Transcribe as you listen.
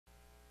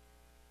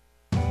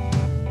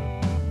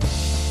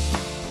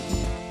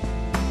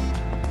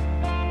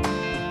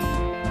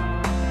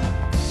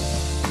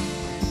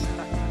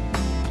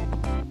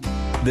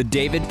The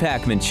David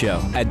Pakman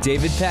Show at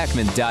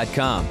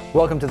davidpakman.com.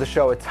 Welcome to the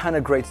show. A ton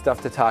of great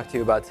stuff to talk to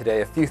you about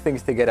today. A few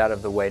things to get out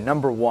of the way.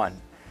 Number one,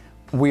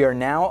 we are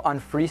now on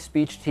Free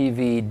Speech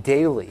TV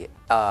daily,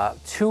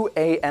 2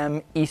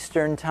 a.m.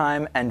 Eastern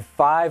Time and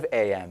 5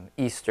 a.m.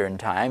 Eastern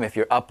Time, if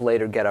you're up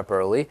late or get up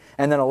early,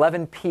 and then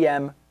 11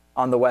 p.m.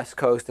 on the West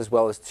Coast, as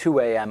well as 2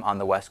 a.m. on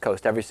the West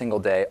Coast every single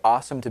day.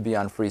 Awesome to be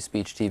on Free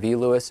Speech TV,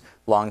 Lewis.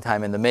 Long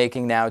time in the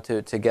making now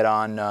to get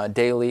on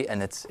daily,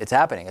 and it's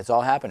happening. It's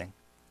all happening.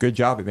 Good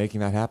job at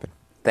making that happen.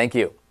 Thank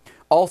you.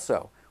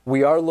 Also,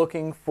 we are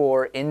looking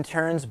for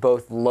interns,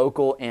 both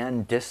local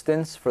and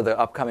distance, for the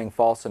upcoming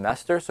fall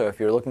semester. So if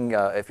you're looking,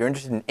 if you're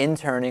interested in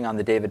interning on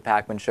the David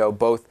Pakman Show,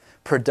 both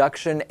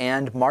production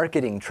and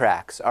marketing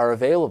tracks are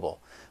available.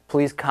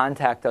 Please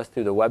contact us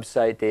through the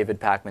website,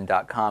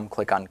 davidpakman.com.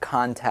 Click on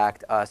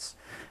Contact Us.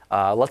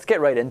 Let's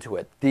get right into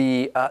it.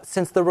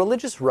 Since the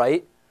religious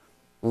right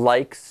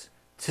likes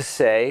to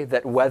say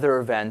that weather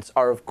events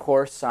are, of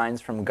course,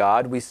 signs from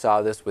God. We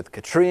saw this with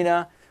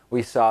Katrina.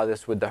 We saw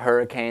this with the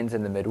hurricanes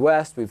in the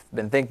Midwest. We've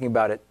been thinking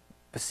about it,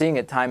 seeing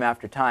it time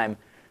after time.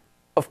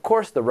 Of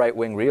course, the right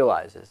wing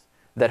realizes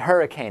that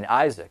Hurricane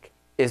Isaac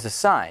is a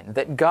sign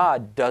that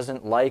God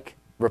doesn't like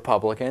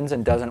Republicans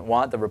and doesn't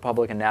want the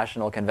Republican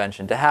National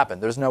Convention to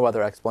happen. There's no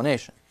other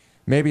explanation.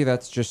 Maybe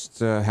that's just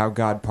how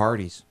God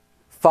parties.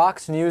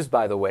 Fox News,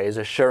 by the way, is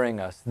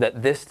assuring us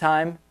that this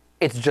time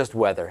it's just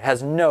weather.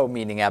 Has no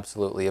meaning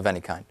absolutely of any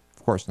kind.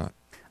 Of course not.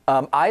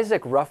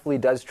 Isaac roughly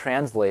does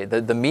translate,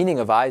 the meaning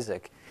of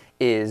Isaac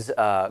is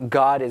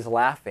God is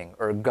laughing,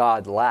 or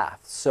God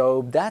laughs.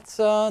 So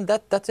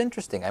that's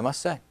interesting, I must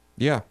say.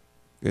 Yeah,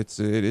 it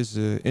is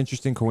an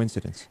interesting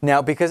coincidence.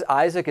 Now, because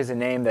Isaac is a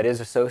name that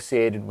is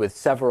associated with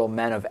several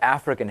men of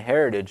African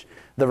heritage,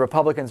 the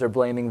Republicans are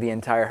blaming the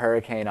entire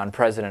hurricane on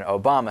President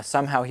Obama.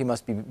 Somehow he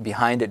must be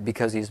behind it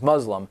because he's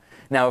Muslim.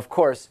 Now, of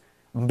course,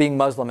 being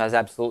Muslim has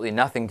absolutely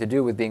nothing to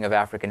do with being of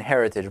African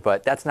heritage,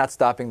 but that's not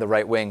stopping the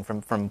right wing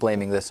from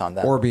blaming this on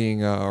them. Or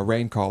being a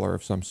rain caller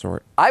of some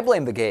sort. I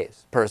blame the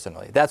gays,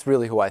 personally. That's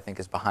really who I think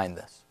is behind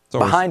this.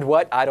 Behind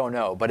what? I don't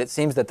know, but it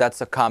seems that that's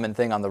a common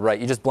thing on the right.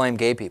 You just blame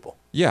gay people.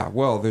 Yeah,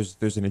 well,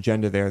 there's an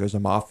agenda there, there's a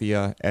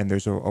mafia, and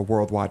there's a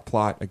worldwide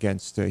plot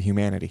against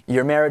humanity.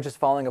 Your marriage is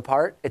falling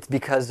apart? It's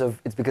because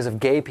of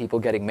gay people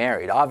getting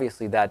married.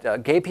 Obviously,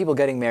 that gay people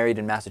getting married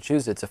in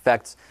Massachusetts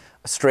affects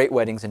straight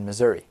weddings in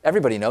Missouri.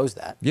 Everybody knows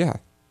that. Yeah.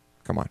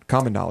 Come on.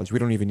 Common knowledge. We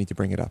don't even need to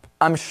bring it up.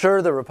 I'm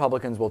sure the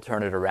Republicans will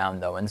turn it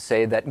around, though, and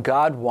say that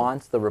God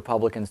wants the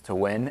Republicans to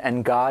win,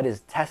 and God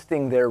is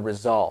testing their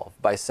resolve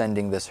by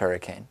sending this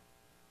hurricane.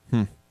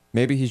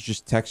 Maybe he's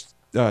just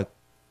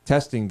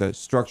testing the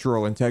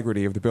structural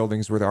integrity of the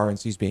buildings where the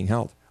RNC is being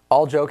held.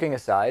 All joking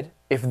aside,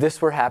 if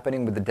this were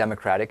happening with the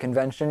Democratic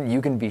convention,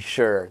 you can be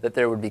sure that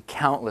there would be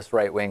countless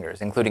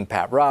right-wingers, including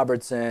Pat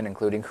Robertson,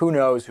 including who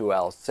knows who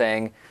else,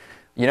 saying,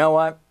 you know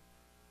what?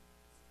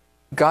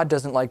 God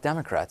doesn't like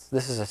Democrats.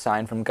 This is a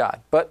sign from God.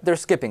 But they're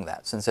skipping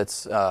that since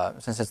it's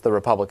the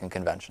Republican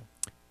convention.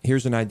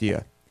 Here's an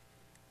idea.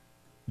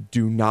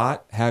 Do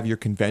not have your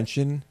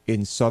convention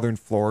in southern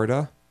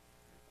Florida.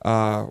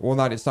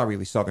 It's not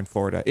really southern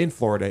Florida. In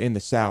Florida, in the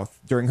south,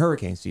 during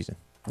hurricane season.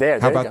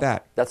 How about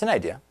that? That's an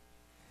idea.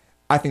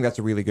 I think that's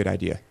a really good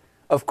idea.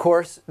 Of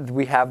course,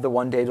 we have the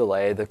one-day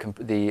delay. The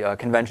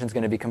convention's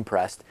going to be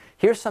compressed.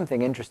 Here's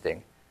something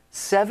interesting.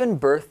 7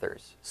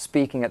 birthers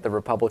speaking at the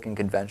Republican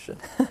convention.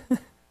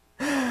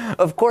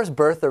 Of course,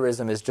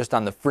 birtherism is just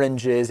on the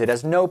fringes. It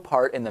has no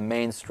part in the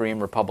mainstream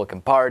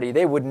Republican Party.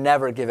 They would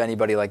never give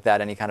anybody like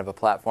that any kind of a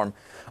platform.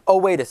 Oh,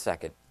 wait a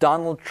second.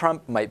 Donald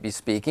Trump might be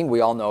speaking.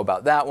 We all know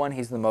about that one.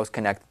 He's the most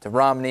connected to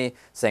Romney,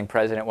 saying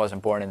president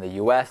wasn't born in the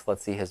U.S.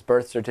 Let's see his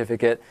birth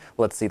certificate.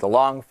 Let's see the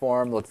long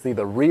form. Let's see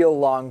the real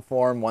long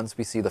form once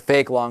we see the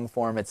fake long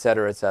form, et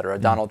cetera, et cetera.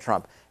 Donald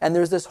Trump. And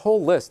there's this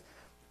whole list.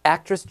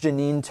 Actress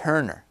Janine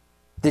Turner.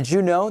 Did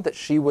you know that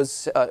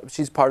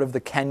she's part of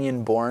the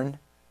Kenyan-born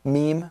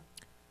meme?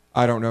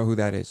 I don't know who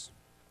that is.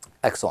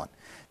 Excellent.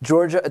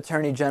 Georgia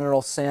Attorney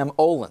General Sam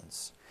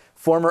Olens,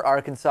 former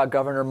Arkansas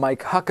Governor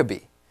Mike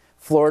Huckabee,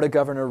 Florida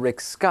Governor Rick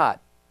Scott,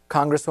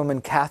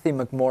 Congresswoman Kathy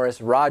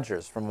McMorris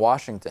Rogers from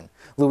Washington,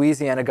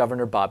 Louisiana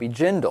Governor Bobby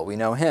Jindal. We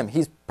know him.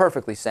 He's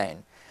perfectly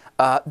sane.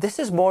 This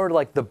is more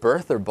like the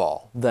birther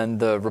ball than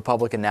the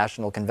Republican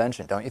National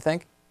Convention, don't you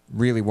think?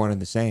 Really one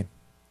and the same.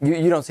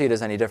 You don't see it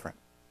as any different?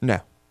 No.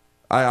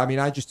 I mean,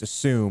 I just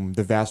assume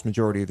the vast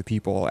majority of the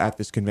people at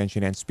this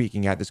convention and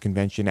speaking at this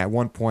convention at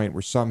one point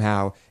were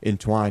somehow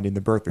entwined in the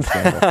birther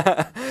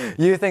scandal.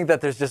 You think that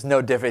there's just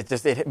no difference,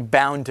 it's just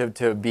bound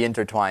to be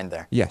intertwined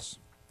there? Yes.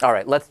 All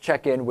right, let's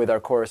check in with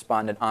our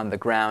correspondent on the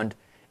ground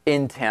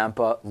in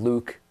Tampa,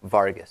 Luke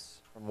Vargas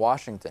from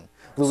Washington.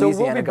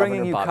 Louisiana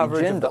Governor Bobby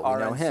Jindal,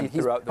 we know him.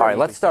 All right,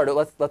 let's start.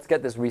 Let's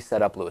get this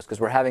reset up, Lewis, because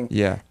we're having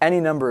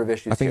any number of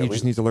issues. I think here. you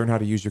just need to learn how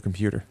to use your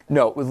computer.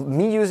 No,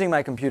 me using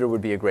my computer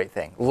would be a great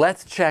thing.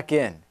 Let's check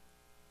in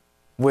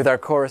with our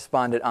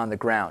correspondent on the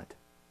ground,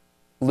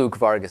 Luke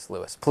Vargas,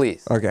 Lewis,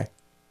 please. Okay.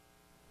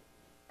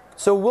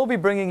 So we'll be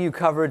bringing you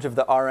coverage of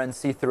the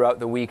RNC throughout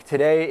the week.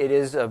 Today it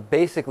is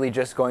basically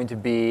just going to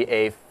be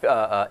a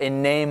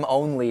in name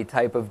only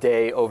type of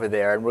day over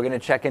there, and we're going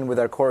to check in with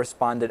our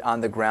correspondent on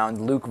the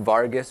ground, Luke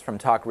Vargas from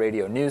Talk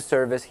Radio News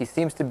Service. He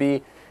seems to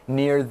be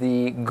near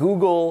the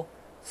Google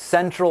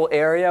Central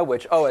area,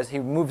 which, as he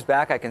moves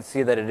back, I can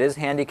see that it is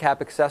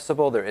handicap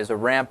accessible. There is a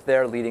ramp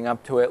there leading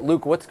up to it.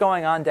 Luke, what's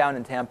going on down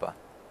in Tampa?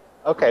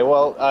 Okay,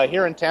 well,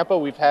 here in Tampa,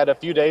 we've had a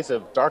few days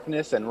of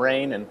darkness and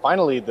rain, and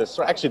finally, the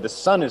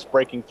sun is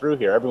breaking through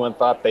here. Everyone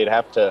thought they'd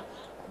have to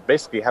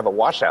basically have a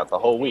washout the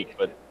whole week,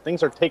 but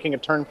things are taking a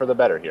turn for the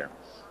better here.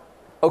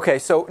 Okay,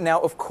 so now,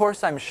 of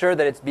course, I'm sure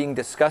that it's being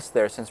discussed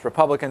there, since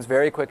Republicans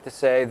very quick to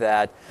say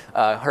that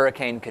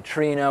Hurricane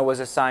Katrina was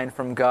a sign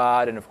from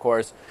God, and of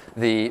course,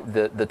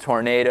 the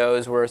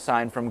tornadoes were a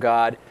sign from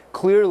God.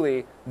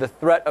 Clearly, the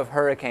threat of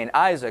Hurricane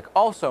Isaac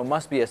also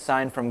must be a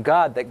sign from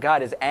God that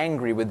God is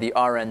angry with the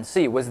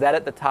RNC. Was that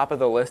at the top of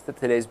the list at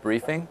today's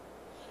briefing?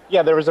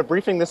 Yeah, there was a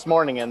briefing this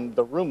morning, and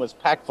the room was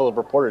packed full of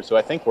reporters who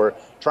I think were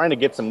trying to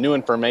get some new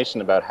information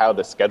about how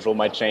the schedule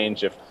might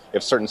change, if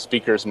certain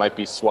speakers might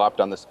be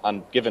swapped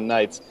on given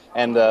nights.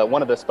 And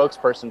one of the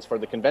spokespersons for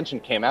the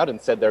convention came out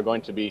and said there are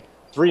going to be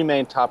three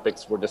main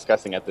topics we're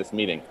discussing at this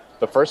meeting.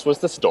 The first was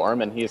the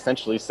storm, and he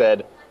essentially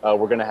said we're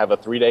going to have a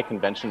 3-day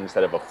convention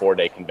instead of a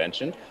 4-day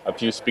convention. A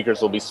few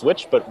speakers will be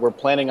switched, but we're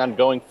planning on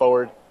going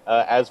forward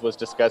as was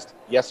discussed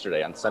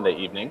yesterday on Sunday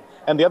evening.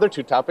 And the other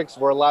two topics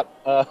were a lot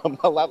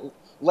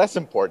less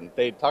important.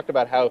 They talked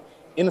about how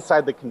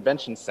inside the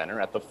convention center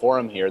at the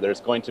forum here,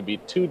 there's going to be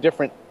two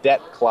different debt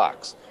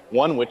clocks.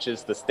 One, which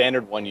is the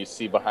standard one you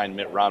see behind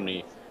Mitt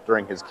Romney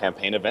during his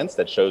campaign events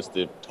that shows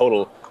the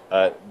total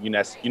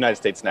United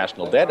States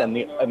national debt. And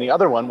the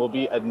other one will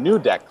be a new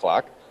debt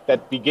clock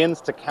that begins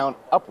to count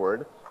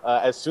upward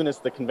as soon as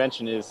the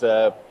convention is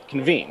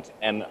convened.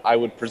 And I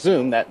would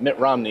presume that Mitt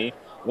Romney,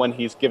 when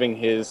he's giving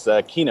his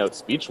keynote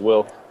speech,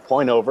 will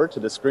point over to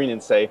the screen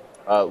and say,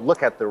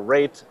 look at the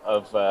rate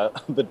of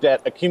the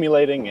debt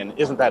accumulating, and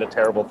isn't that a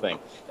terrible thing?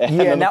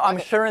 Yeah, now I'm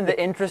sure in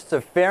the interests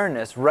of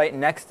fairness, right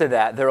next to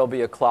that, there will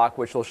be a clock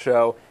which will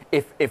show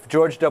if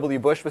George W.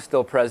 Bush was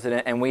still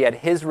president and we had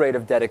his rate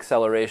of debt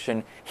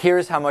acceleration,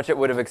 here's how much it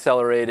would have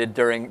accelerated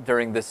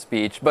during this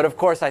speech. But of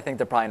course, I think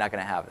they're probably not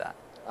going to have that.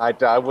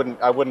 I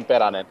wouldn't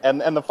bet on it.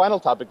 And the final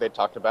topic they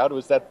talked about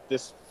was that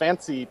this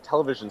fancy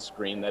television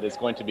screen that is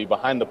going to be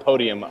behind the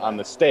podium on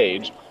the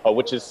stage,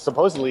 which is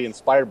supposedly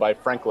inspired by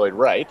Frank Lloyd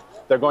Wright,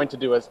 they're going to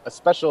do a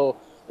special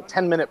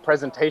 10-minute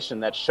presentation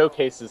that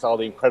showcases all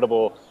the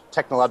incredible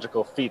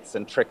technological feats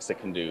and tricks it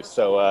can do.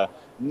 So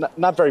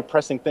not very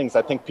pressing things.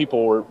 I think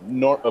people were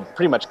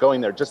pretty much going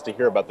there just to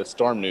hear about the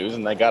storm news,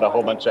 and they got a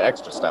whole bunch of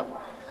extra stuff.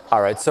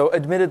 All right, so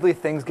admittedly,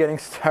 things getting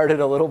started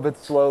a little bit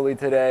slowly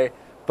today.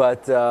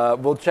 But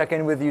we'll check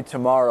in with you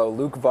tomorrow.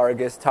 Luke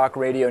Vargas, Talk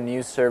Radio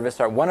News Service,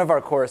 one of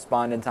our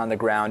correspondents on the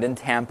ground in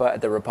Tampa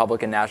at the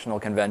Republican National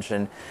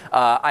Convention.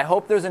 I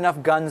hope there's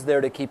enough guns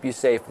there to keep you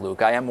safe,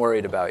 Luke. I am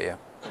worried about you.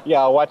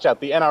 Yeah, watch out.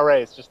 The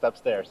NRA is just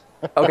upstairs.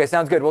 Okay,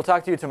 sounds good. We'll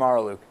talk to you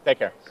tomorrow, Luke. Take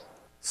care.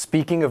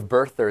 Speaking of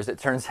birthers, it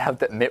turns out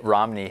that Mitt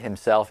Romney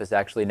himself is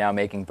actually now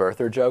making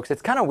birther jokes.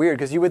 It's kind of weird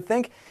because you would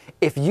think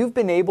if you've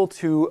been able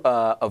to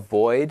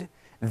avoid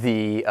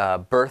the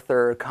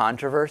birther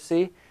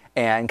controversy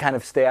and kind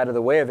of stay out of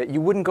the way of it,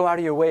 you wouldn't go out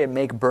of your way and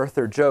make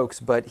birther jokes,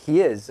 but he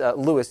is.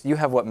 Lewis, you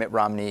have what Mitt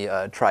Romney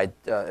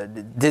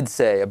did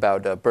say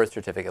about a birth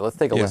certificate. Let's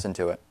take a listen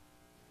to it.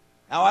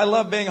 Now, I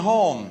love being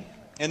home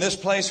in this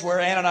place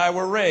where Ann and I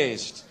were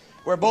raised,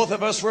 where both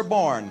of us were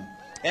born.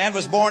 Ann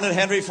was born at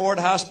Henry Ford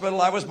Hospital.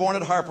 I was born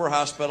at Harper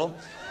Hospital.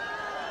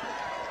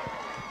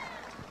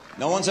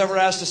 No one's ever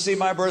asked to see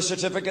my birth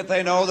certificate.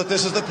 They know that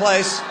this is the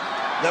place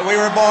that we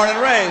were born and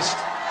raised.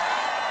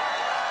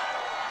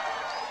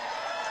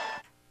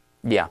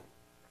 Yeah.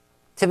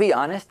 To be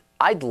honest,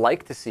 I'd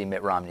like to see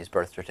Mitt Romney's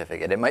birth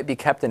certificate. It might be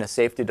kept in a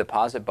safety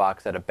deposit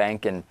box at a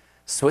bank in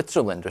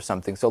Switzerland or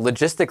something. So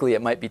logistically,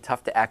 it might be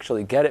tough to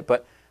actually get it,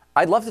 but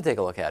I'd love to take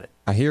a look at it.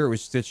 I hear it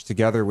was stitched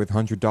together with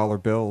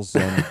 $100 bills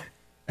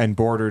and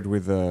bordered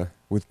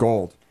with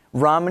gold.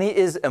 Romney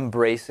is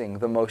embracing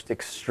the most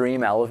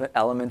extreme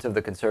element of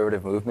the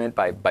conservative movement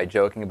by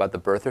joking about the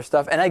birther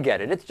stuff. And I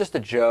get it. It's just a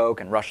joke.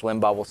 And Rush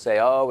Limbaugh will say,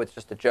 oh, it's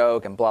just a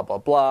joke and blah, blah,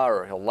 blah,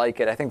 or he'll like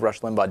it. I think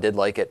Rush Limbaugh did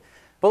like it.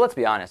 But let's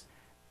be honest.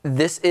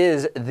 This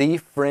is the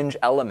fringe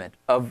element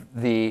of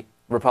the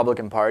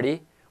Republican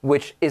Party,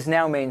 which is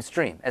now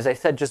mainstream. As I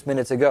said just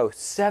minutes ago,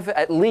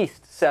 at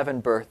least seven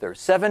birthers,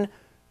 7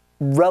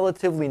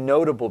 relatively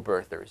notable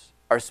birthers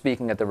are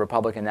speaking at the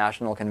Republican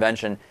National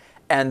Convention.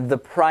 And the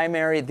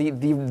primary, the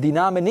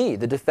nominee,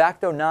 the de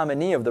facto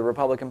nominee of the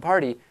Republican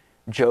Party,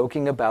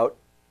 joking about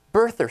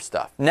birther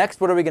stuff. Next,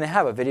 what are we going to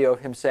have? A video of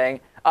him saying,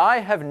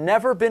 I have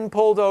never been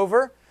pulled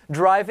over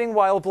driving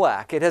while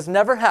black. It has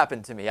never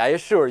happened to me, I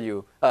assure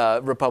you,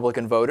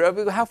 Republican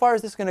voter. How far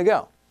is this going to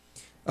go?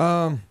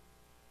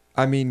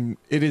 I mean,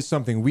 it is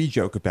something we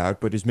joke about,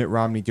 but is Mitt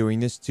Romney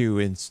doing this to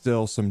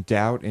instill some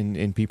doubt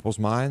in people's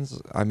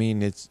minds? I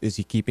mean, is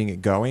he keeping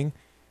it going?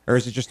 Or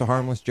is it just a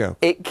harmless joke?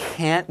 It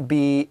can't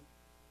be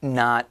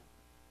not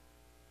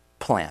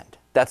planned.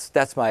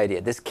 That's my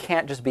idea. This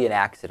can't just be an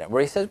accident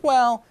where he says,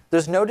 well,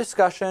 there's no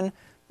discussion.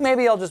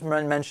 Maybe I'll just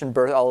mention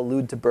birth. I'll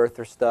allude to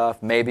birther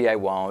stuff. Maybe I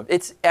won't.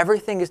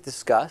 Everything is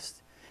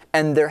discussed,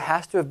 and there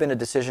has to have been a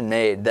decision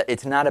made that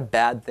it's not a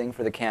bad thing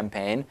for the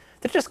campaign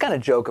to just kind of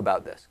joke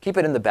about this. Keep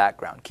it in the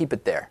background. Keep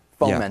it there.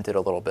 Foment it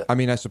a little bit. I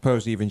mean, I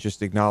suppose even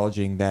just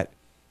acknowledging that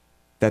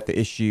the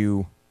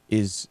issue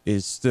is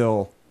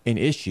still an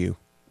issue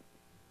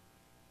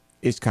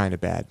is kind of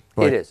bad.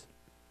 But it is.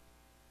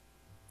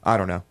 I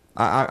don't know.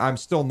 I'm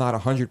still not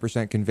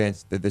 100%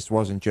 convinced that this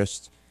wasn't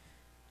just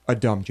a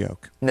dumb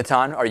joke.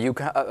 Natan, are you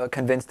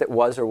convinced it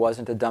was or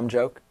wasn't a dumb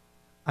joke?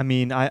 I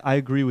mean, I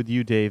agree with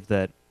you, Dave,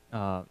 that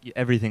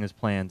everything is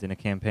planned in a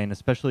campaign,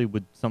 especially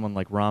with someone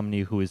like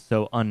Romney who is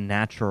so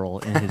unnatural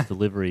in his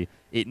delivery.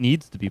 It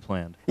needs to be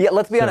planned. Yeah,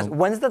 let's be honest.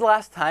 When's the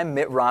last time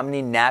Mitt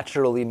Romney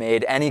naturally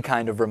made any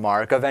kind of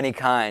remark of any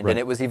kind, and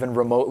it was even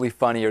remotely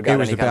funny or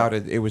got any kind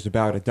of... It was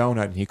about a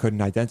donut, and he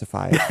couldn't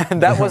identify it.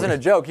 That wasn't a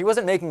joke. He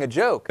wasn't making a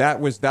joke.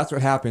 That's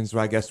what happens,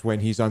 I guess, when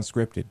he's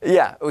unscripted.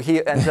 Yeah,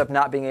 he ends up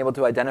not being able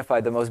to identify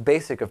the most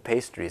basic of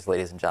pastries,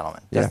 ladies and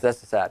gentlemen. That's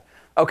sad.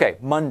 Okay,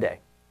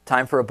 Monday.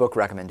 Time for a book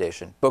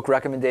recommendation. Book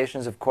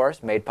recommendations, of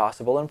course, made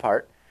possible in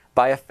part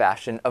by A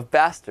Fashion of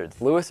Bastards.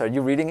 Lewis, are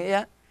you reading it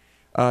yet?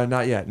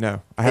 Not yet,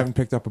 no. I haven't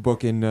picked up a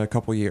book in a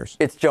couple years.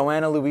 It's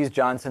Joanna Louise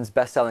Johnson's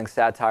best-selling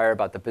satire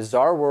about the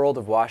bizarre world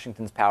of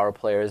Washington's power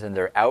players and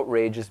their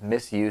outrageous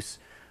misuse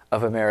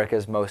of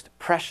America's most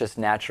precious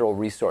natural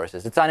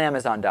resources. It's on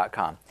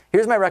Amazon.com.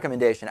 Here's my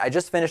recommendation. I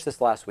just finished this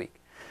last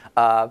week.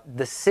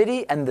 The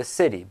City and the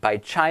City by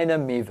China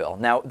Miéville.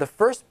 Now, the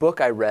first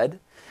book I read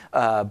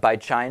by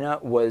China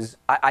was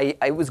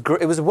it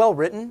was well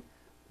written,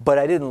 but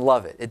I didn't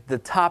love it. The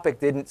topic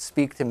didn't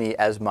speak to me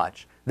as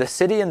much. The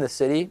City and the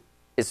City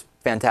is a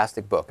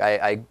fantastic book.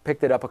 I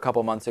picked it up a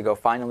couple months ago,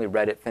 finally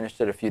read it,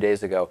 finished it a few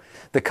days ago.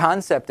 The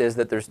concept is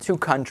that there's two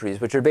countries,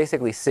 which are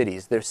basically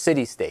cities. They're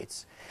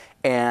city-states,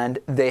 and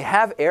they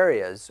have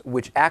areas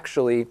which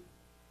actually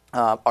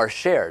are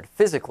shared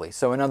physically.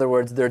 So in other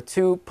words,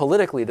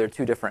 politically they're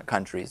two different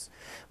countries,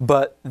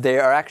 but they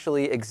are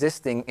actually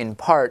existing in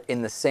part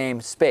in the same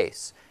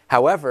space.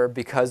 However,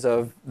 because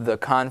of the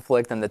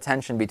conflict and the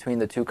tension between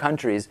the two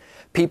countries,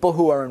 people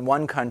who are in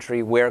one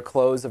country wear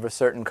clothes of a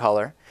certain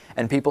color,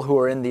 and people who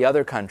are in the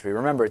other country,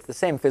 remember it's the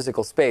same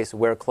physical space,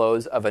 wear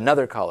clothes of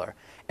another color.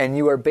 And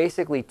you are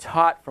basically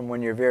taught from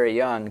when you're very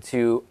young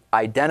to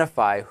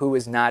identify who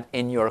is not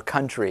in your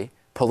country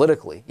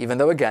politically, even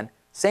though, again,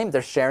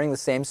 they're sharing the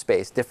same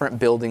space, different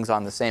buildings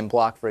on the same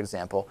block, for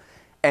example,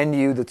 and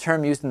the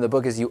term used in the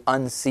book is you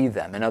unsee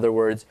them. In other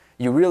words,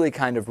 you really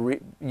kind of,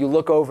 you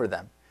look over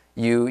them.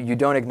 You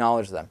don't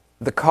acknowledge them.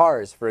 The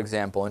cars, for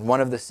example, in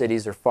one of the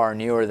cities are far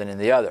newer than in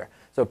the other.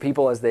 So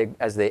people, as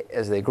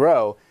they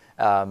grow,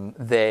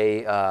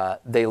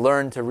 they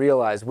learn to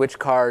realize which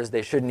cars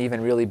they shouldn't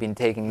even really be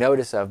taking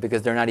notice of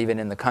because they're not even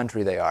in the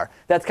country they are.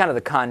 That's kind of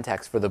the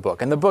context for the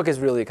book. And the book is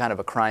really kind of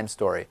a crime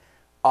story.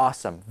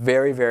 Awesome.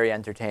 Very, very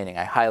entertaining.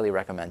 I highly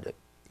recommend it.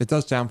 It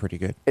does sound pretty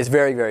good. It's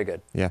very, very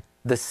good. Yeah.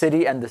 The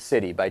City and the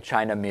City by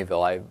China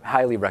Miéville. I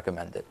highly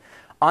recommend it.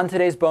 On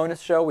today's bonus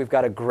show, we've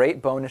got a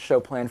great bonus show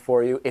planned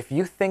for you. If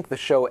you think the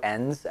show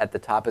ends at the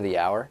top of the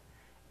hour,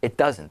 it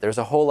doesn't. There's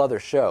a whole other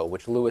show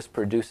which Lewis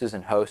produces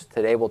and hosts.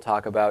 Today we'll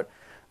talk about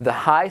the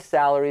high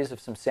salaries of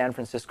some San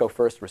Francisco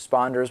first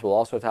responders. We'll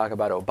also talk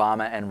about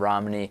Obama and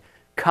Romney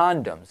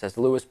condoms, as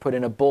Lewis put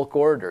in a bulk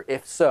order.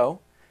 If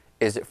so,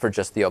 is it for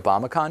just the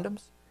Obama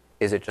condoms?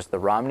 Is it just the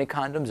Romney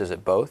condoms? Is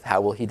it both?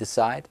 How will he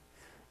decide?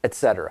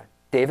 Etc.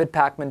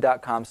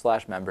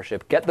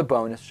 DavidPakman.com/membership. Get the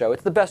bonus show.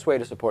 It's the best way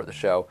to support the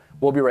show.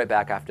 We'll be right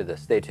back after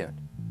this. Stay tuned.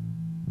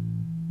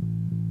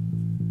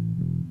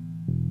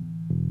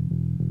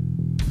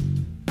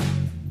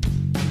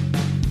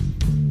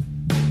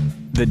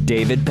 The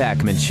David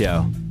Pakman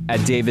Show at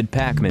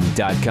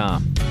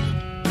DavidPakman.com.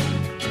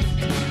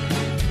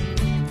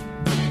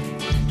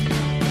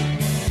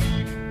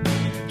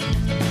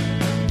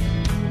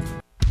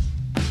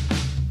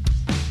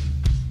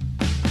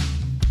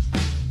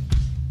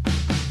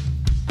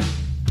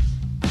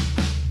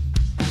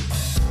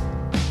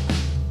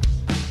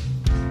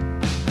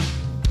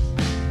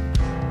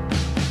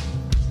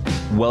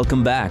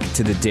 Welcome back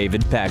to the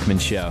David Pakman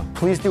Show.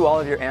 Please do all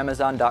of your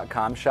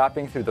Amazon.com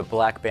shopping through the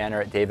black banner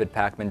at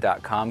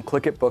DavidPakman.com.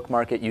 Click it,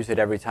 bookmark it, use it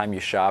every time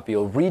you shop.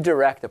 You'll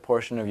redirect a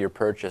portion of your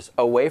purchase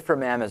away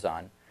from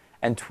Amazon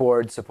and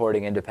towards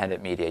supporting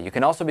independent media. You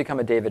can also become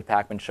a David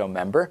Pakman Show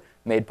member,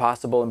 made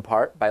possible in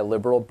part by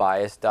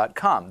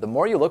LiberalBias.com. The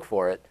more you look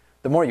for it,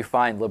 the more you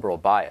find Liberal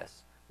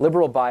Bias.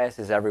 Liberal Bias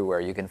is everywhere.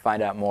 You can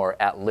find out more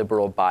at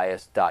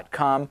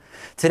LiberalBias.com.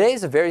 Today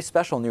is a very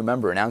special new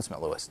member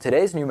announcement, Lewis.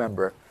 Today's new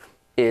member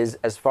is,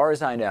 as far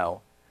as I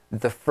know,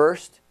 the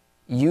first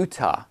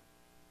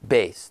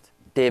Utah-based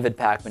David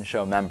Pakman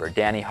Show member,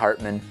 Danny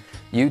Hartman.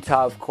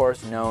 Utah, of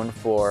course, known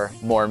for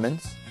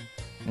Mormons,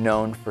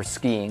 known for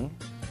skiing,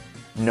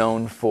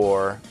 known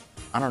for,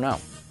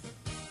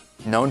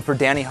 known for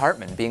Danny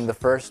Hartman being the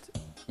first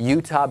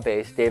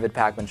Utah-based David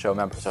Pakman Show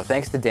member. So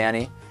thanks to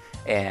Danny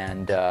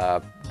And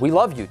we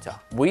love Utah.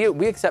 We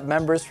accept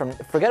members from,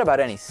 forget about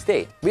any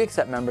state, we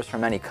accept members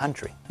from any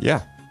country.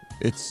 Yeah,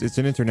 it's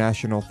an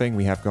international thing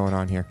we have going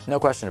on here. No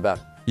question about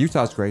it.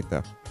 Utah's great,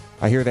 though.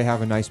 I hear they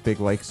have a nice big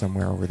lake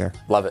somewhere over there.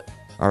 Love it.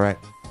 All right.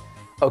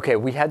 Okay,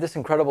 we had this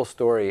incredible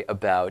story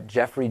about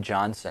Jeffrey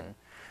Johnson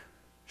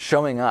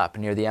showing up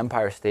near the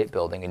Empire State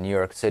Building in New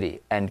York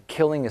City and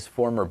killing his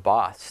former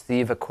boss,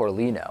 Steve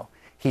Accorlino.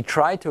 He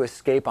tried to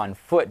escape on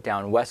foot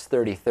down West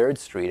 33rd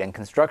Street, and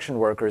construction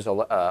workers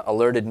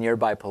alerted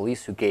nearby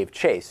police who gave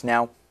chase.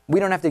 Now, we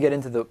don't have to get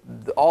into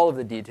all of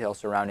the details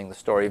surrounding the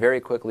story.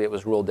 Very quickly, it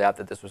was ruled out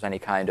that this was any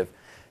kind of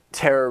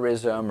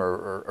terrorism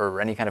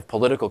or any kind of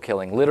political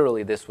killing.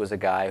 Literally, this was a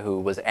guy who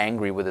was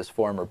angry with his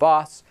former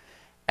boss,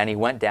 and he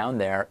went down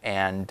there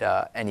and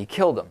he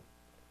killed him.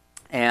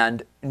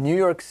 And New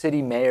York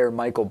City Mayor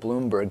Michael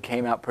Bloomberg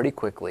came out pretty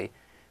quickly,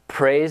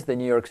 praised the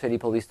New York City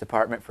Police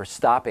Department for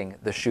stopping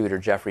the shooter,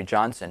 Jeffrey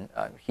Johnson.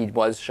 He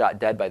was shot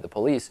dead by the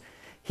police.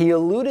 He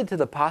alluded to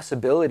the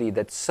possibility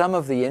that some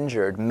of the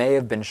injured may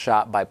have been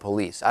shot by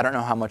police. I don't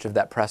know how much of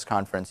that press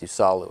conference you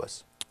saw,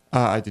 Lewis.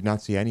 I did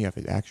not see any of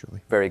it,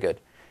 actually. Very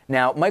good.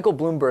 Now, Michael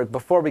Bloomberg,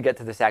 before we get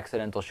to this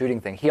accidental shooting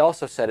thing, he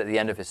also said at the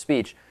end of his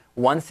speech,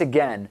 once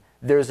again,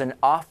 there's an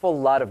awful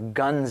lot of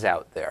guns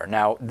out there.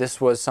 Now, this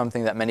was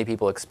something that many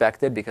people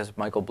expected because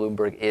Michael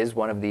Bloomberg is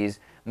one of these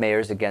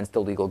mayors against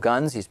illegal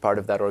guns. He's part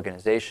of that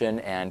organization,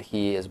 and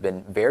he has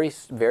been very,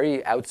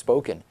 very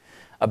outspoken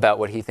about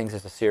what he thinks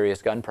is a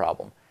serious gun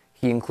problem.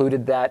 He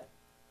included that.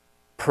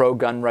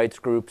 Pro-gun rights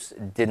groups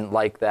didn't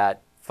like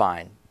that.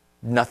 Fine.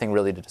 Nothing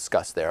really to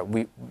discuss there.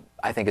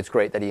 I think it's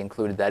great that he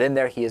included that in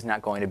there. He is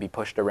not going to be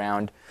pushed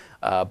around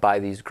by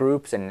these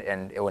groups.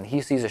 And when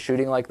he sees a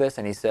shooting like this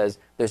and he says,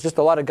 there's just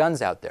a lot of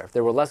guns out there. If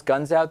there were less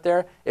guns out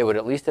there, it would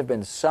at least have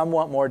been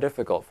somewhat more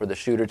difficult for the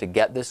shooter to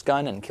get this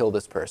gun and kill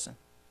this person.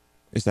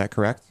 Is that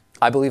correct?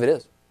 I believe it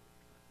is.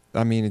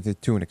 I mean,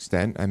 to an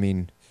extent. I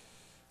mean,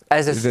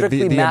 as a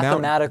strictly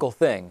mathematical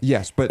thing.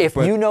 Yes, but if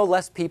you know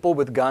less people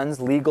with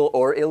guns, legal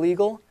or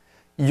illegal,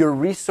 your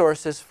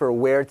resources for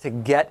where to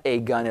get a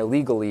gun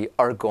illegally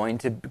are going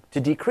to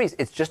decrease.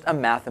 It's just a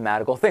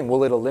mathematical thing.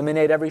 Will it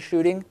eliminate every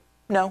shooting?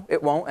 No,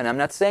 it won't, and I'm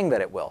not saying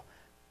that it will.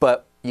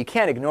 But you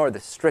can't ignore the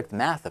strict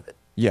math of it.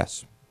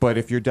 Yes, but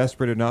if you're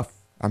desperate enough,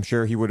 I'm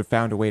sure he would have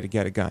found a way to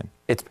get a gun.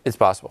 It's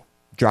possible.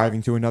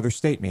 Driving to another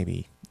state,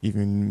 maybe,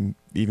 even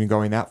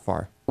going that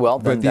far. Well,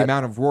 but the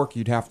amount of work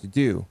you'd have to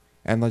do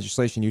and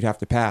legislation you'd have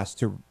to pass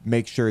to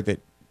make sure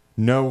that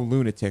no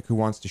lunatic who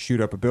wants to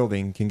shoot up a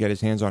building can get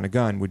his hands on a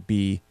gun would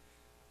be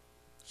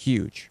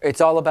huge.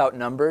 It's all about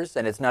numbers,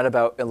 and it's not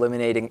about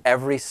eliminating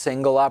every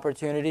single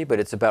opportunity, but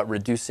it's about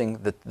reducing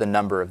the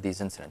number of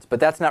these incidents. But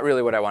that's not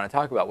really what I want to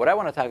talk about. What I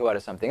want to talk about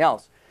is something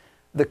else.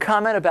 The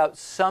comment about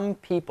some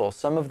people,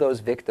 some of those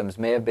victims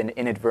may have been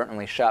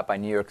inadvertently shot by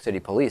New York City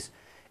police.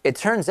 It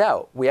turns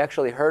out, we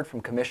actually heard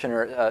from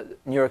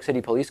New York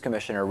City Police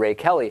Commissioner Ray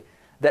Kelly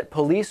that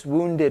police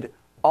wounded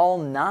all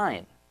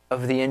 9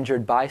 of the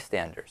injured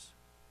bystanders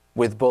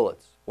with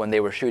bullets when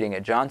they were shooting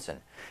at Johnson.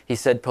 He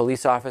said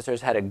police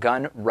officers had a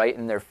gun right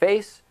in their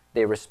face.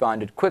 They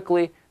responded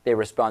quickly. They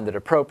responded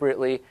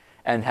appropriately.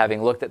 And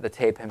having looked at the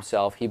tape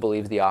himself, he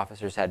believes the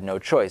officers had no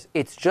choice.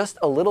 It's just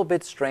a little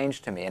bit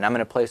strange to me, and I'm going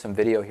to play some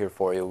video here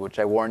for you, which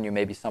I warn you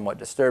may be somewhat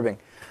disturbing.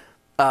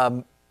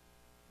 I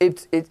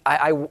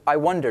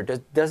wonder,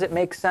 does it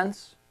make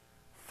sense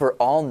for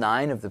all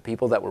 9 of the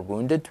people that were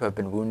wounded to have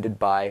been wounded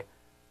by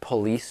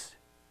police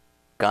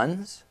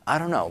guns? I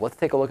don't know. Let's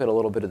take a look at a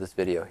little bit of this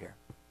video here.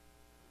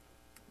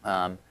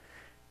 And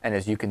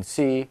as you can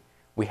see,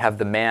 we have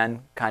the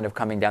man kind of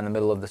coming down the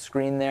middle of the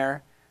screen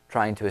there,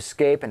 trying to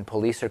escape, and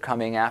police are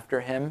coming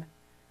after him.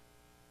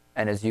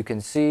 And as you can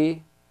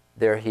see,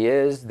 there he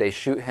is. They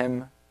shoot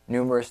him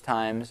numerous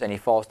times, and he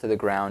falls to the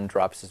ground,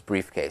 drops his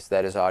briefcase.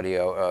 That is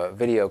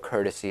video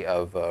courtesy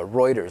of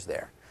Reuters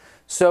there.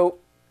 So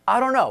I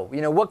don't know.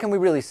 What can we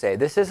really say?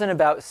 This isn't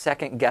about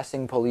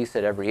second-guessing police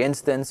at every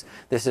instance.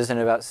 This isn't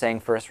about saying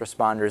first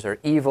responders are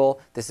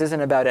evil. This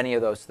isn't about any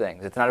of those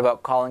things. It's not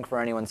about calling for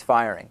anyone's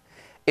firing.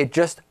 It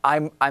just,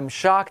 I'm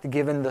shocked,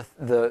 given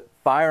the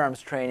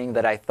firearms training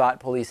that I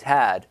thought police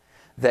had,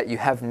 that you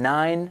have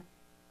 9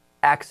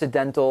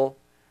 accidental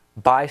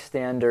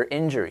bystander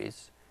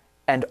injuries,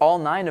 and all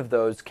 9 of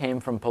those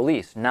came from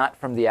police, not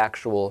from the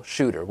actual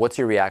shooter. What's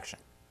your reaction?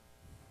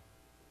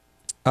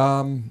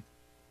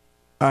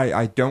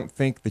 I don't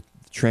think the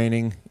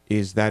training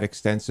is that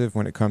extensive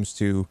when it comes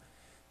to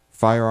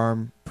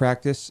firearm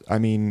practice. I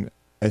mean,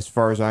 as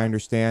far as I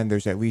understand,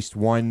 there's at least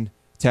one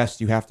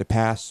test you have to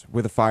pass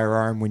with a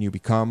firearm when you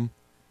become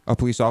a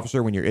police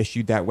officer, when you're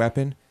issued that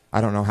weapon. I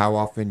don't know how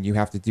often you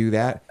have to do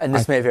that. And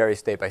this may vary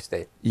state by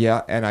state.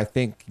 Yeah, and I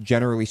think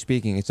generally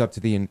speaking, it's up to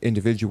the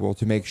individual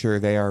to make sure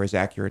they are as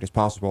accurate as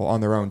possible on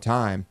their own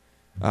time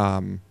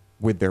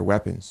with their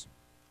weapons.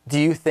 Do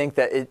you think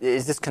that,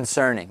 is this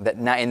concerning, that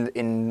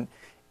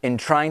in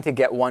trying to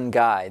get one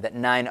guy, that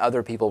 9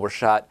 other people were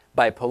shot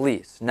by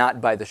police,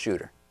 not by the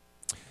shooter?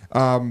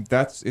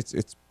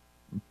 It's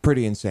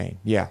pretty insane.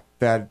 Yeah,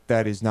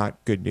 that is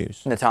not good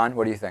news. Natan,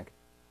 what do you think?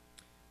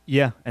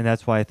 Yeah, and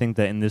that's why I think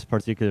that in this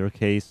particular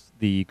case,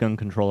 the gun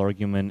control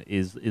argument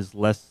is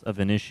less of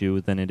an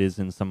issue than it is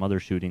in some other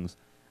shootings,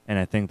 and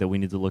I think that we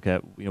need to look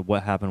at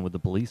what happened with the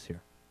police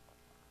here.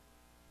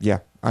 Yeah,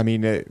 I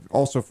mean,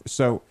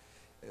 so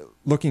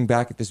looking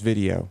back at this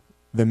video,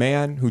 the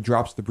man who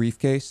drops the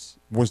briefcase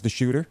was the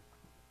shooter.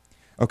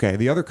 Okay,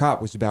 the other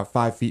cop was about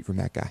 5 feet from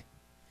that guy.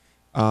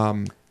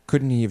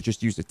 Couldn't he have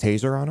just used a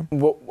taser on him?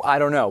 Well, I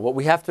don't know. What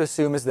we have to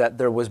assume is that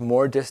there was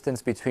more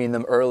distance between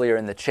them earlier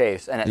in the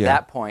chase, and at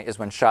that point is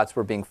when shots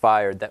were being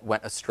fired that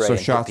went astray. So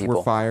and shots hit people.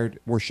 were fired.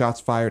 Were shots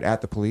fired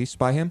at the police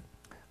by him?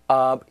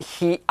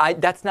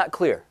 That's not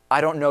clear. I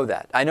don't know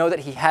that. I know that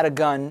he had a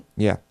gun.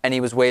 Yeah. And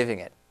he was waving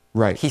it.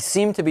 Right. He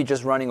seemed to be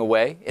just running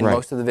away in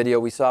most of the video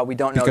we saw. We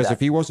don't know that. Because if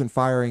he wasn't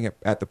firing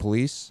at the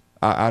police,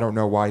 I don't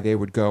know why they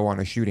would go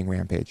on a shooting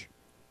rampage.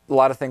 A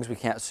lot of things we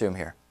can't assume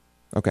here.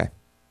 Okay.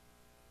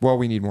 Well,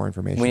 we need more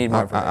information. We need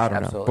more information. I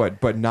don't absolutely. know,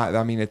 but not.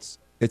 I mean, it's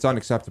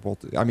unacceptable.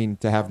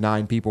 To have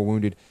 9 people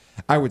wounded.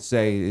 I would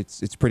say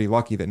it's pretty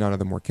lucky that none of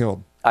them were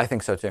killed. I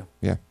think so too.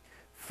 Yeah.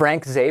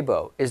 Frank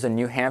Szabo is a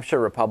New Hampshire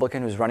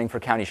Republican who's running for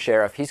county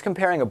sheriff. He's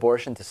comparing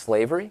abortion to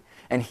slavery,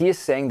 and he is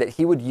saying that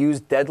he would use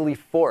deadly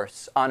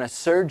force on a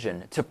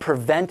surgeon to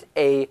prevent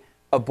a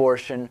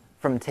abortion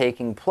from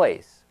taking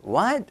place.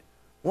 What?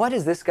 What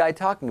is this guy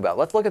talking about?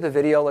 Let's look at the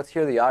video. Let's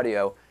hear the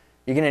audio.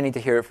 You're going to need to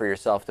hear it for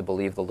yourself to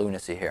believe the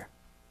lunacy here.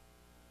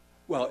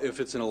 Well, if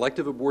it's an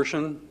elective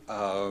abortion,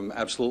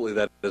 absolutely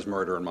that is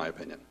murder in my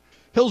opinion.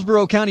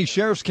 Hillsborough County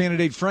Sheriff's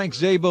candidate Frank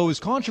Szabo is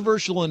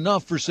controversial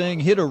enough for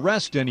saying he'd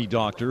arrest any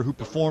doctor who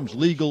performs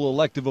legal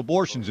elective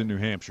abortions in New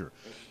Hampshire.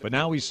 But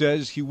now he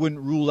says he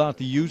wouldn't rule out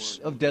the use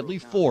of deadly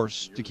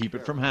force to keep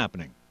it from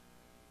happening.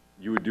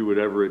 You would do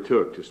whatever it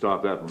took to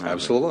stop that from happening?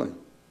 Absolutely.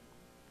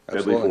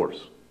 Deadly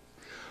force?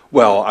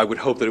 Well, I would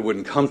hope that it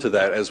wouldn't come to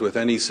that, as with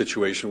any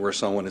situation where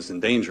someone is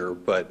in danger.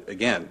 But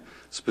again,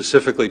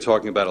 specifically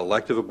talking about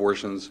elective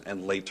abortions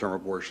and late-term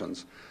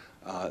abortions,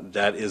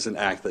 that is an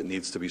act that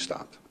needs to be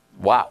stopped.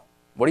 Wow.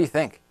 What do you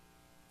think?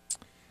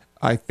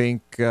 I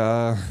think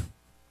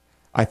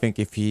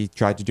if he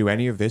tried to do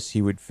any of this,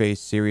 he would face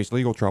serious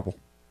legal trouble.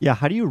 Yeah,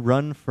 how do you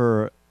run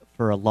for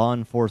a law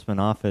enforcement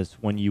office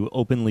when you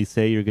openly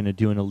say you're going to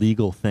do an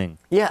illegal thing?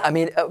 Yeah, I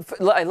mean,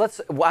 I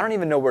don't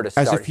even know where to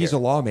start. As if he's a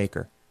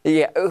lawmaker.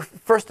 Yeah,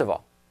 first of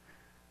all,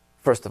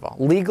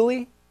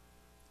 legally,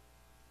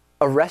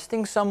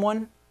 arresting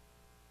someone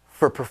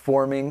for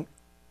performing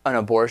an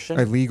abortion,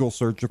 a legal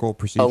surgical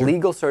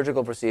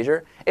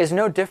procedure is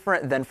no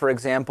different than, for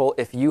example,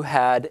 if you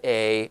had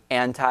a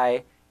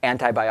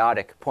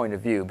antibiotic point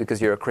of view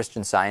because you're a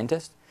Christian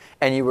Scientist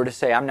and you were to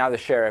say, I'm now the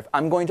sheriff,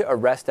 I'm going to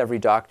arrest every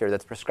doctor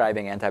that's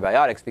prescribing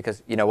antibiotics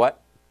because, you know what,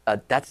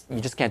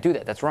 you just can't do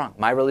that. That's wrong.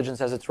 My religion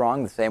says it's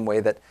wrong the same way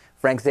that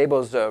Frank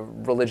Szabo's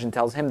religion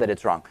tells him that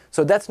it's wrong.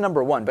 So that's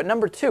number one. But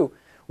number two,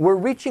 we're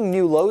reaching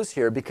new lows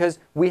here because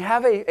we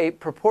have a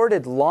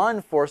purported law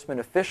enforcement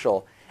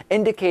official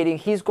indicating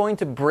he's going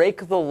to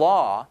break the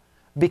law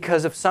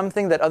because of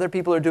something that other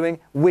people are doing,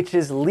 which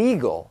is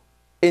legal,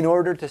 in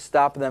order to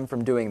stop them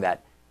from doing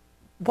that.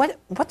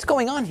 What's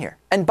going on here?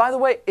 And by the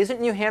way, isn't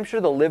New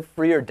Hampshire the live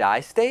free or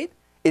die state?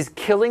 Is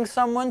killing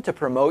someone to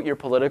promote your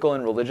political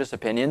and religious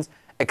opinions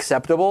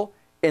acceptable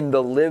in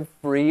the live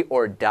free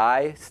or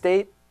die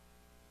state?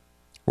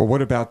 Well,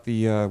 what about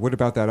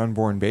that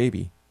unborn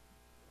baby?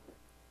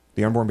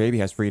 The unborn baby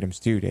has freedoms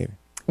too, David.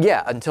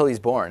 Yeah, until he's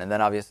born, and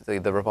then obviously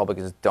the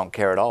Republicans don't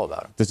care at all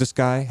about him. Does this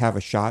guy have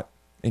a shot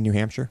in New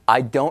Hampshire? I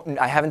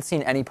haven't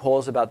seen any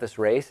polls about this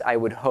race. I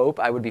would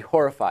be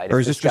horrified. Or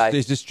is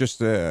this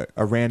just a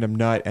random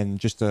nut and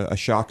just a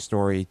shock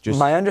story?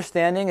 My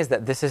understanding is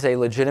that this is a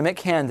legitimate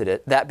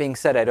candidate. That being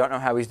said, I don't know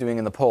how he's doing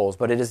in the polls,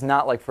 but it is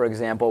not like, for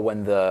example,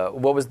 when the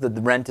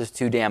rent is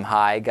too damn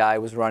high guy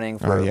was running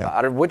for.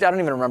 I don't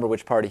even remember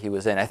which party he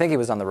was in. I think he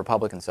was on the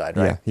Republican side,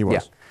 right? Yeah, he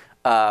was.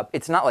 Yeah.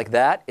 It's not like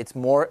that. He's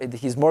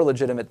more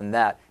legitimate than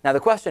that. Now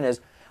the question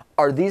is,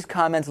 are these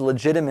comments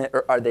legitimate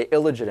or are they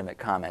illegitimate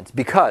comments?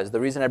 Because the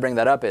reason I bring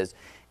that up is,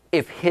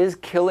 if his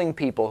killing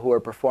people who are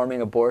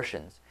performing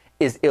abortions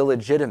is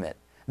illegitimate,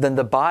 then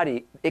the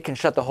body, it can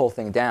shut the whole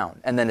thing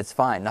down, and then it's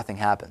fine. Nothing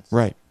happens.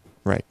 Right.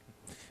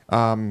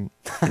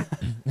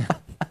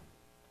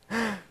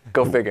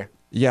 Go figure.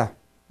 Yeah.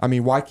 I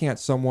mean, why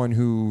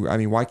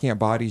can't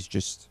bodies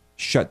just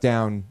shut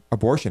down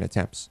abortion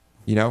attempts?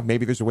 You know,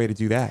 maybe there's a way to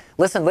do that.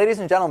 Listen, ladies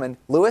and gentlemen,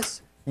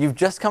 Lewis, you've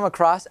just come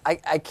across, I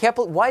can't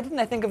believe, why didn't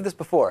I think of this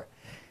before?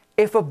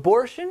 If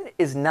abortion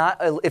is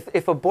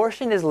if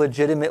abortion is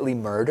legitimately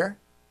murder,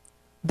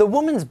 the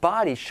woman's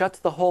body shuts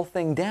the whole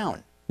thing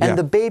down, and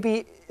the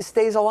baby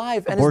stays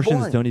alive and is born.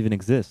 Abortions don't even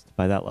exist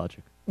by that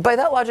logic. By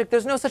that logic,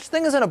 there's no such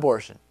thing as an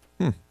abortion.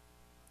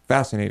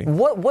 Fascinating.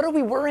 What are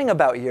we worrying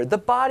about here? The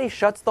body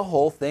shuts the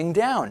whole thing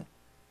down.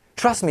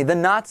 Trust me, the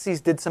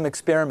Nazis did some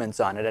experiments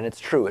on it, and it's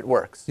true, it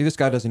works. See, this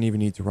guy doesn't even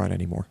need to run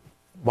anymore.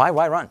 Why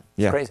run?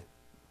 It's crazy.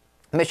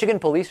 Michigan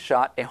police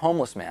shot a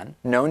homeless man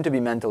known to be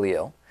mentally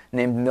ill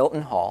named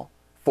Milton Hall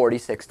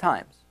 46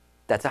 times.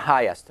 That's a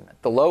high estimate.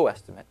 The low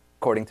estimate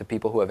according to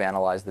people who have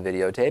analyzed the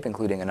videotape,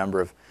 including a number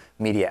of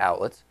media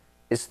outlets,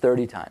 is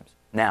 30 times.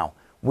 Now,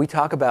 we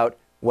talk about,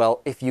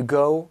 well, if you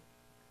go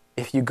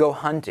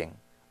hunting,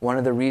 one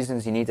of the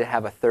reasons you need to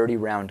have a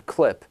 30-round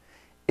clip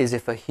is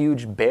if a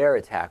huge bear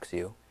attacks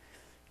you,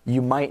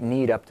 you might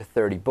need up to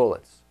 30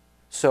 bullets.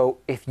 So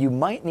if you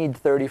might need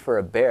 30 for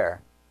a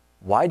bear,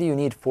 why do you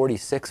need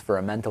 46 for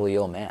a mentally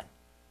ill man?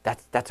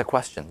 That's a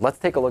question. Let's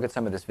take a look at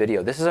some of this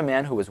video. This is a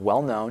man who was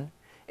well known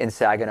in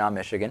Saginaw,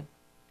 Michigan.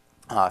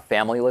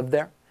 Family lived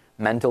there,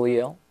 mentally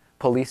ill.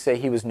 Police say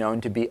he was known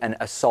to be an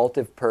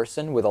assaultive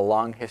person with a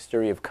long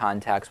history of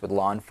contacts with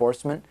law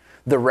enforcement.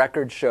 The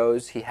record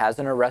shows he has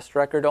an arrest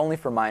record only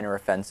for minor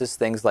offenses,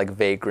 things like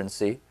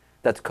vagrancy.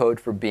 That's code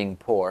for being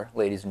poor,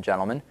 ladies and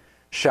gentlemen.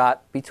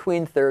 Shot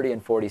between 30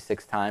 and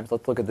 46 times.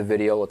 Let's look at the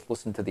video. Let's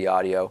listen to the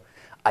audio.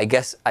 I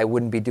guess I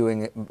wouldn't be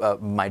doing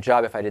my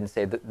job if I didn't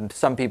say that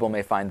some people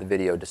may find the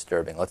video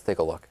disturbing. Let's take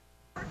a look.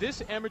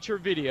 This amateur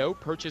video,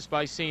 purchased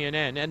by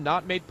CNN and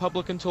not made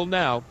public until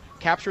now,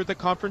 captured the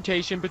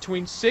confrontation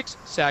between 6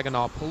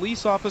 Saginaw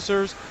police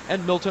officers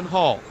and Milton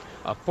Hall,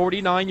 a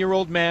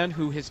 49-year-old man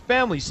who his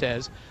family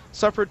says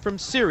suffered from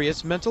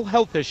serious mental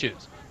health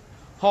issues.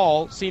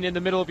 Hall, seen in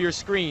the middle of your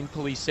screen,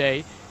 police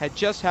say, had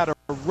just had a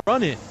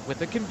run-in with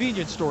a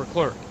convenience store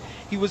clerk.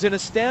 He was in a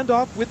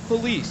standoff with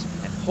police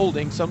and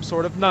holding some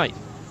sort of knife.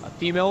 A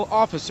female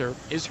officer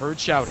is heard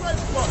shouting.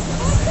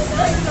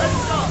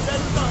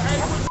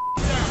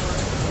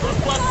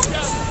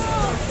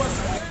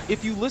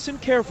 If you listen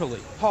carefully,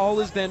 Hall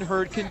is then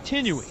heard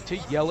continuing to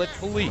yell at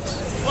police.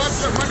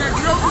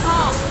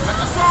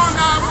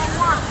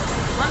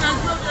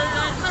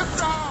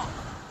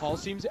 Hall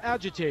seems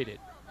agitated,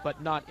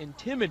 but not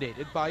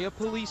intimidated by a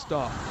police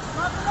dog.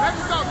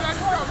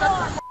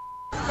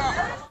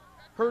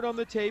 Heard on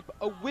the tape,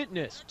 a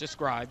witness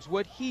describes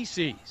what he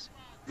sees.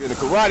 In the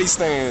karate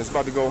stands,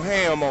 about to go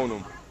ham on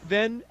them.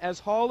 Then, as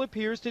Hall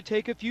appears to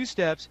take a few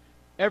steps,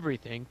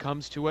 everything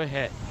comes to a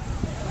head.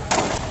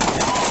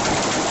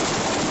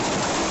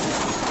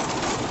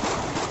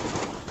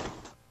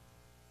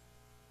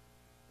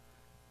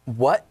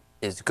 What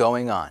is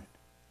going on?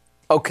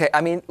 Okay,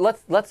 I mean,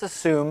 let's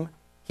assume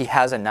he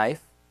has a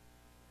knife,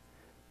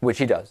 which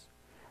he does.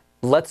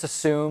 Let's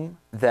assume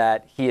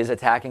that he is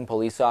attacking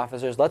police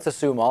officers. Let's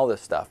assume all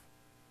this stuff.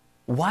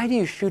 Why do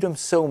you shoot him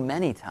so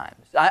many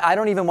times? I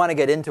don't even want to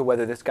get into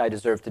whether this guy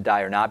deserved to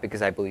die or not,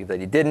 because I believe that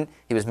he didn't.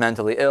 He was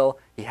mentally ill.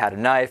 He had a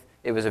knife.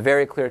 It was a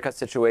very clear-cut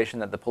situation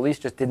that the police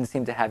just didn't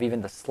seem to have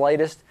even the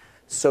slightest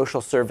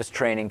social service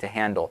training to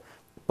handle.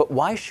 But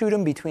why shoot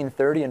him between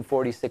 30 and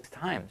 46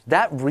 times?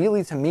 That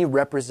really, to me,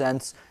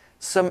 represents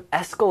some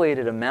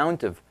escalated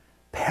amount of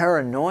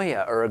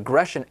paranoia or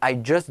aggression. I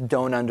just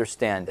don't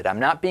understand it. I'm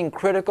not being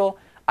critical.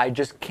 I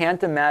just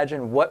can't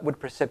imagine what would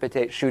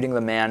precipitate shooting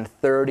the man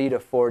 30 to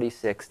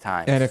 46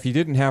 times. And if he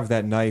didn't have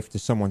that knife to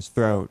someone's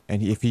throat,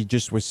 and if he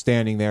just was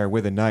standing there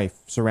with a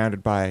knife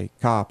surrounded by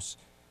cops,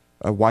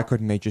 why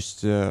couldn't they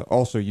just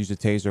also use a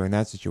taser in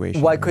that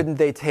situation? Why couldn't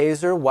they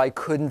taser? Why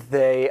couldn't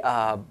they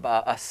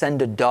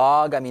send a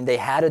dog? I mean, they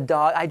had a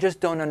dog. I just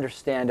don't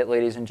understand it,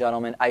 ladies and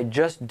gentlemen. I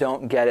just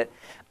don't get it.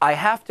 I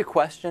have to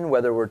question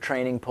whether we're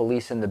training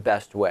police in the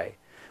best way.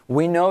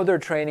 We know their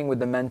training with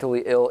the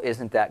mentally ill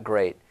isn't that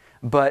great,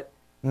 but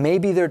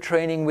maybe their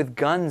training with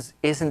guns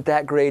isn't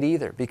that great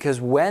either, because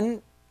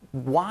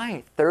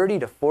why 30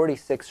 to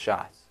 46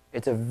 shots?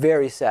 It's a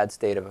very sad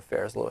state of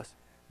affairs, Lewis.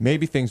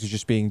 Maybe things are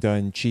just being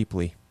done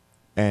cheaply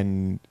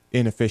and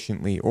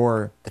inefficiently,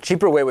 or... The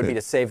cheaper way would be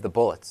to save the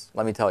bullets,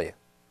 let me tell you.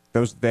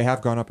 They have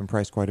gone up in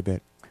price quite a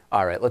bit.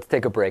 All right, let's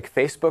take a break.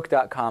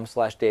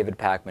 Facebook.com/David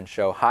Pakman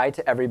Show. Hi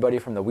to everybody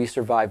from the We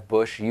Survive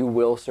Bush, You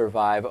Will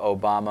Survive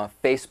Obama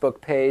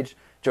Facebook page,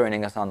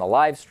 joining us on the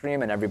live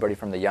stream, and everybody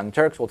from the Young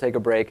Turks. We'll take a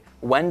break.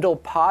 Wendell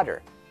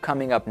Potter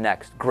coming up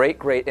next.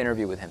 Great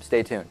interview with him.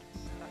 Stay tuned.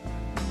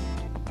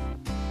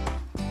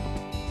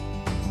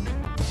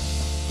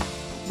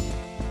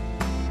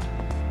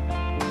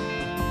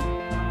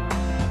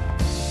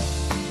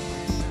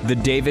 The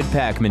David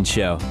Pakman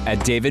Show at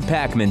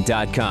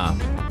davidpakman.com.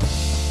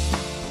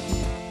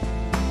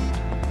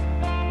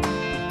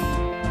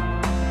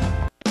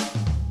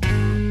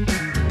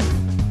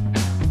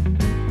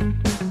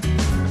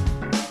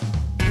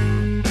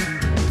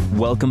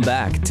 Welcome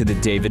back to the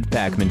David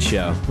Pakman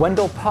Show.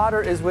 Wendell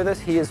Potter is with us.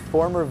 He is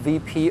former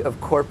VP of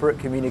Corporate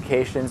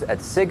Communications at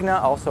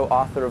Cigna, also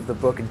author of the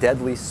book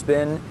Deadly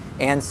Spin,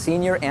 and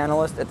senior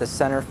analyst at the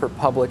Center for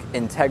Public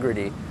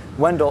Integrity.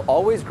 Wendell,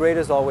 always great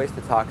as always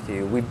to talk to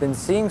you. We've been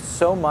seeing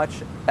so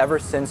much ever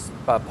since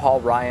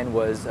Paul Ryan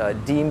was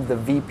deemed the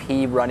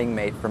VP running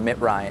mate for Mitt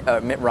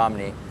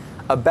Romney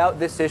about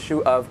this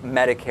issue of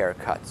Medicare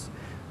cuts.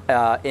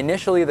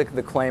 Initially,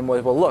 the claim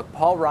was, well, look,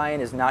 Paul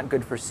Ryan is not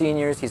good for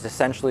seniors. He's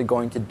essentially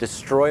going to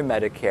destroy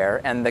Medicare.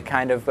 And the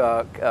kind of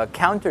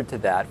counter to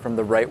that from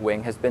the right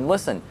wing has been,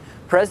 listen,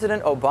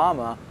 President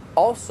Obama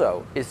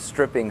also is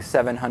stripping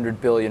 $700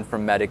 billion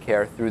from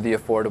Medicare through the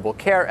Affordable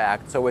Care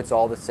Act, so it's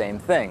all the same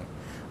thing.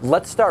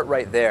 Let's start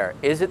right there.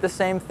 Is it the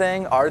same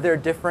thing? Are there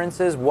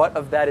differences? What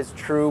of that is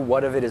true?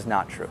 What of it is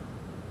not true?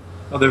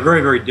 Well, they're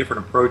very, very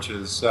different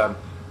approaches, and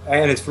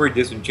it's very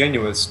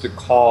disingenuous to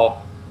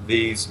call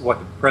these what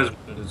the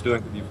president is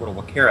doing with the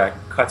Affordable Care Act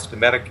cuts to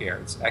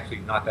Medicare. It's actually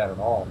not that at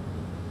all.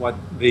 What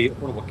the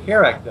Affordable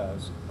Care Act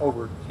does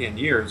over 10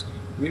 years,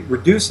 it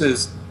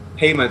reduces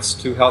payments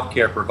to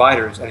healthcare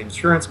providers and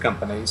insurance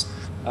companies,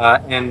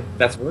 and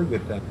that's a very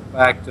good thing. In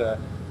fact,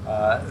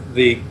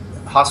 the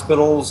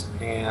hospitals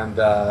and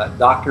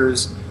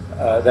doctors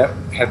that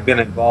have been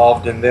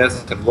involved in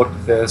this have looked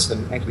at this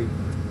and actually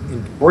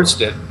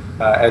endorsed it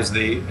as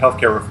the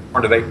healthcare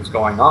reform debate was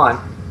going on,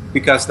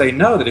 because they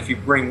know that if you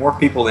bring more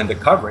people into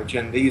coverage,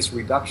 and these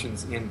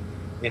reductions in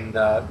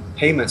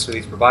payments to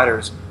these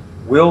providers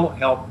will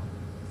help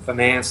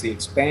finance the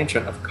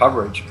expansion of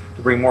coverage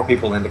to bring more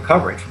people into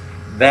coverage.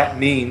 That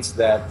means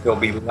that there'll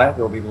be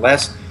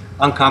less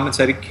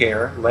uncompensated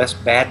care, less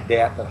bad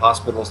debt that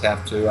hospitals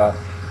have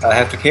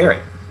to carry.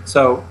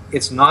 So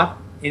it's not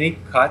any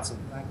cuts. In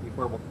fact, the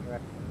Affordable Care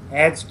Act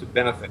adds to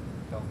benefit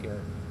healthcare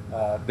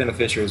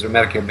beneficiaries or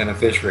Medicare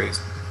beneficiaries.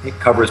 It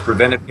covers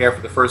preventive care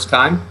for the first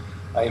time,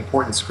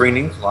 important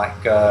screenings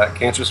like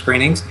cancer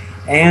screenings,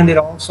 and it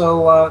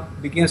also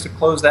begins to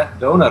close that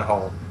donut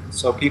hole.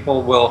 So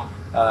people will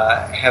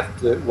not have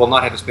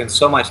to spend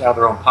so much out of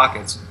their own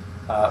pockets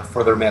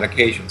for their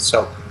medications.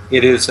 So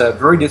it is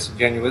very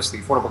disingenuous. The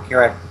Affordable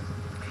Care Act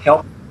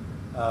helps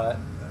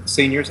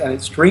seniors, and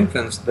it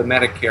strengthens the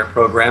Medicare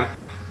program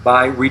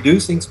by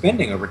reducing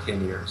spending over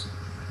 10 years.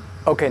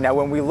 Okay, now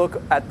when we look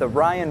at the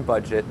Ryan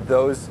budget,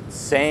 those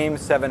same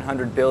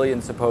 $700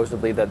 billion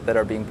supposedly that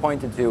are being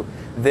pointed to,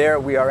 there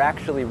we are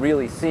actually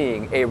really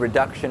seeing a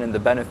reduction in the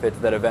benefits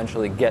that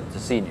eventually get to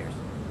seniors.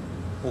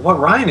 Well, what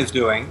Ryan is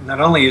doing,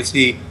 not only is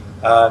he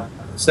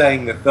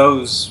saying that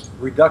those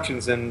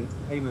reductions in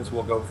payments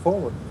will go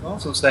forward, he's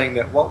also saying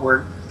that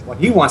what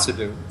he wants to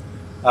do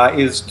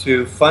is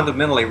to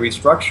fundamentally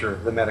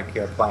restructure the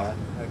Medicare plan,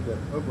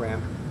 Medicare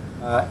program,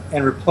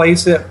 and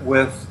replace it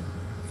with,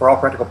 for all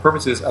practical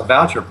purposes, a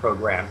voucher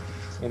program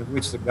in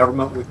which the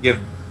government would give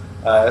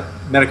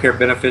Medicare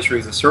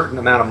beneficiaries a certain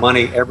amount of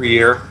money every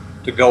year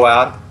to go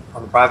out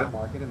on the private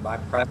market and buy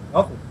private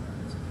health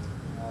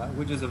insurance,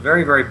 which is a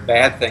very, very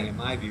bad thing in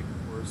my view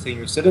for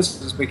senior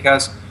citizens,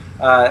 because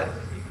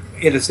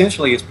it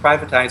essentially is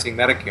privatizing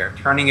Medicare,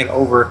 turning it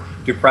over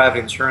to private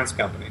insurance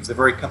companies, the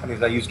very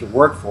companies I used to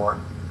work for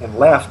and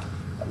left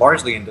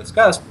largely in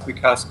disgust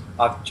because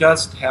of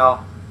just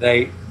how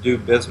they do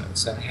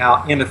business and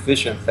how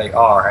inefficient they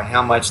are and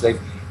how much they've,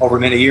 over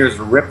many years,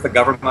 ripped the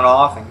government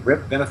off and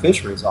ripped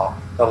beneficiaries off.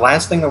 The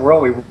last thing in the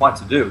world we want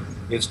to do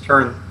is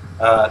turn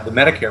the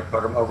Medicare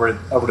program over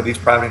to these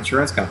private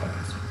insurance companies.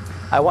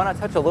 I want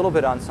to touch a little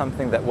bit on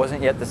something that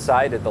wasn't yet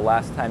decided the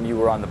last time you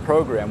were on the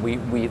program.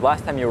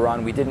 Last time you were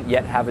on, we didn't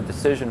yet have a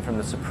decision from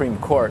the Supreme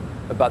Court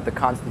about the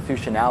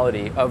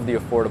constitutionality of the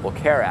Affordable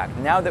Care Act.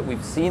 Now that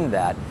we've seen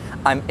that,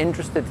 I'm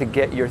interested to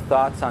get your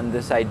thoughts on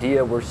this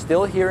idea. We're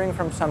still hearing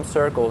from some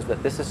circles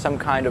that this is some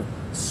kind of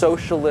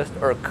socialist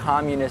or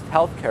communist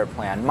health care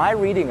plan. My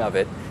reading of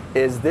it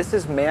is this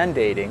is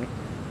mandating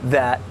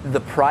that the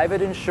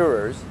private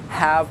insurers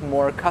have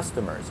more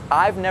customers.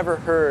 I've never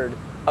heard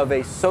of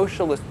a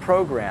socialist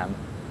program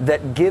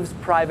that gives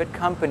private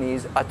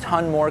companies a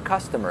ton more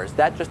customers.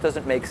 That just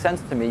doesn't make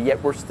sense to me,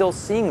 yet we're still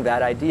seeing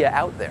that idea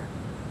out there.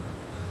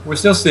 We're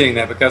still seeing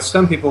that because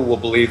some people will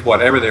believe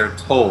whatever they're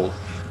told.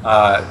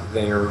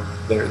 They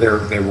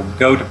will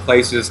go to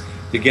places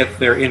to get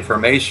their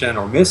information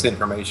or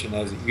misinformation,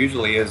 as it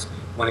usually is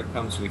when it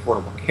comes to the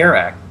Affordable Care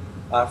Act,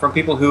 from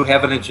people who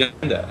have an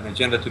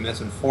agenda to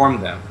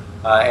misinform them.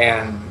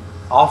 And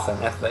often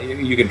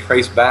you can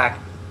trace back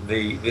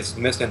this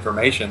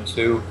misinformation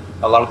to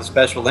a lot of the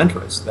special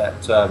interests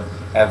that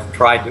have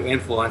tried to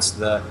influence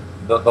the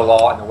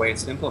law and the way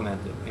it's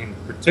implemented, in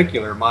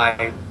particular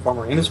my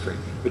former industry.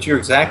 But you're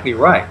exactly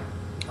right.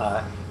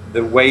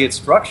 The way it's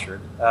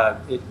structured,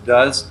 it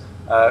does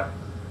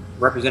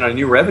represent a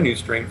new revenue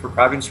stream for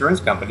private insurance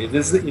companies.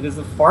 It is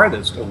the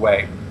farthest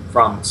away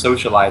from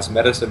socialized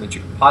medicine that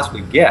you can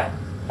possibly get.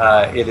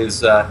 It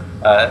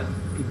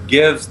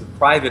gives the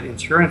private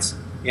insurance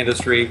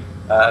industry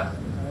a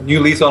new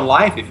lease on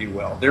life, if you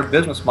will. Their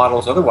business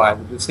models otherwise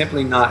are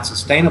simply not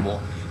sustainable.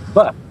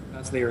 But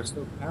because they are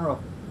so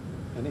powerful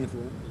and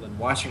influential in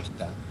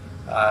Washington,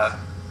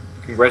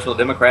 congressional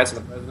Democrats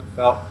and the president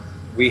felt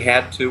they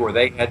had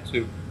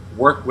to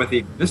work with the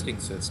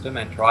existing system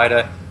and try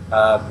to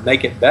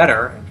make it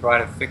better and try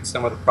to fix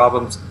some of the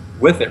problems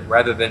with it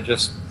rather than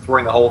just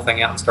throwing the whole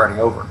thing out and starting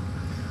over.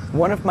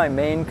 One of my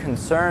main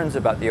concerns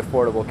about the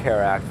Affordable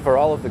Care Act, for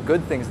all of the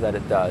good things that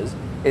it does,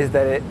 is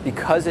that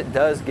because it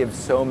does give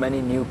so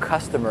many new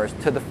customers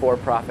to the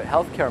for-profit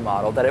healthcare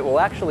model, that it will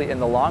actually, in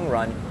the long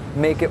run,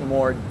 make it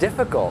more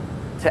difficult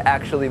to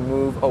actually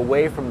move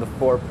away from the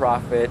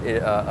for-profit,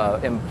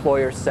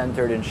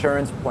 employer-centered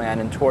insurance plan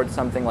and towards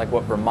something like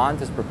what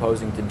Vermont is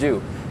proposing to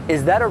do.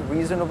 Is that a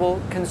reasonable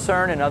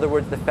concern? In other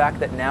words, the fact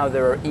that now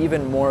there are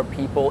even more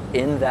people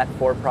in that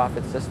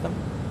for-profit system?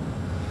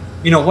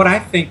 You know, what I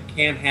think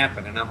can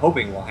happen, and I'm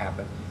hoping will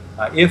happen,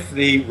 if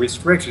the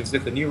restrictions,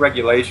 if the new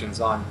regulations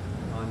on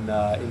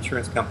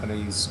insurance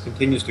companies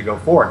continues to go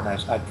forward,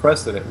 and I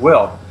trust that it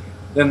will,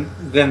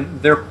 then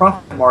their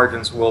profit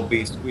margins will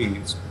be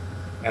squeezed.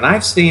 And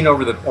I've seen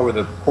over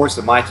the course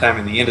of my time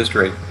in the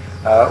industry,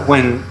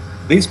 when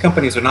these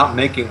companies are not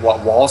making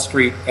what Wall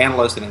Street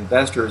analysts and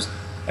investors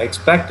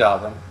expect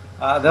of them,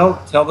 they'll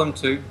tell them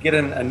to get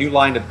in a new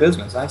line of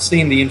business. I've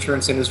seen the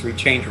insurance industry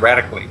change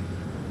radically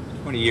in the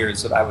 20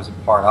 years that I was a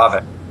part of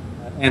it.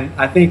 And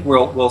I think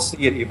we'll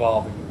see it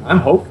evolving. I'm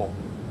hopeful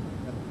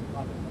that the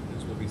profit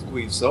companies will be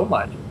squeezed so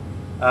much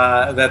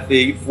that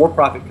the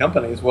for-profit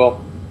companies will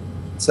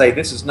say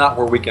this is not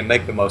where we can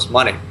make the most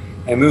money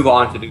and move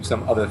on to do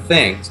some other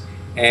things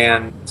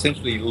and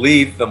essentially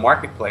leave the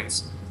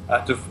marketplace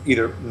to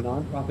either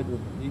nonprofit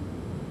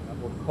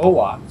or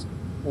co-ops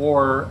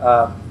or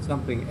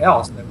something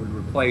else that would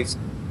replace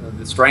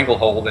the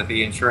stranglehold that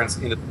the insurance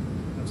industry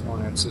has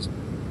on its system.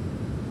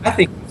 I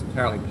think it's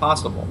entirely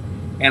possible.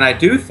 And I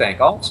do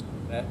think also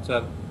that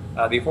the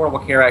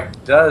Affordable Care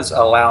Act does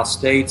allow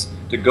states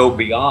to go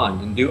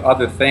beyond and do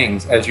other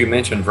things, as you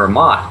mentioned,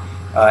 Vermont.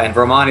 And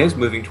Vermont is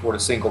moving toward a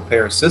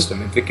single-payer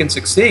system. If it can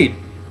succeed,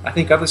 I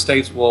think other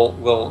states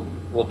will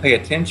pay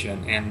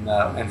attention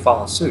and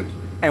follow suit.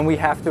 And we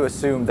have to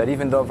assume that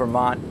even though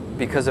Vermont,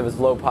 because of its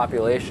low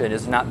population,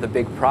 is not the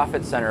big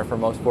profit center for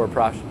most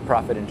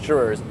for-profit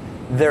insurers,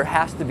 there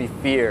has to be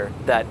fear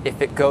that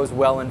if it goes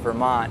well in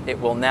Vermont, it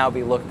will now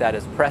be looked at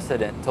as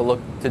precedent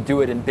to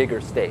do it in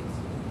bigger states.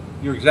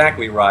 You're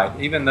exactly right.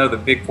 Even though the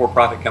big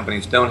for-profit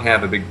companies don't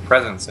have a big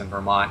presence in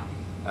Vermont,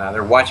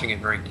 they're watching it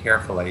very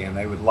carefully, and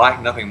they would like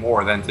nothing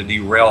more than to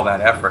derail that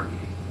effort.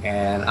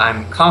 And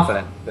I'm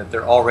confident that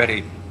they're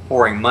already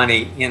pouring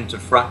money into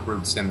front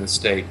groups in the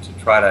state to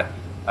try to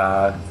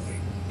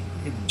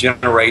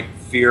generate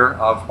fear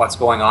of what's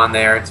going on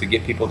there, to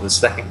get people to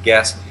second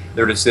guess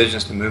their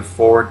decisions to move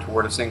forward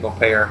toward a single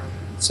payer.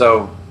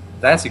 So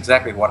that's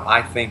exactly what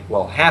I think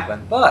will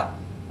happen. But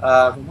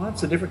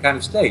Vermont's a different kind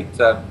of state,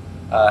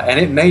 and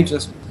it may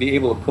just be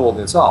able to pull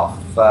this off.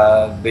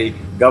 The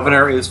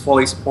governor is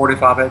fully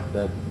supportive of it.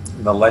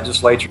 The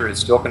legislature is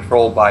still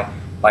controlled by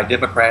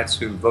Democrats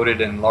who voted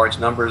in large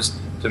numbers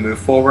to move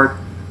forward.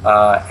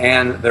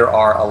 And there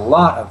are a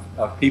lot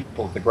of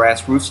people at the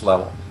grassroots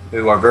level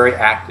who are very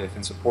active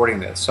in supporting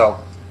this. So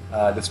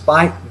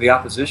despite the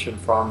opposition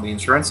from the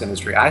insurance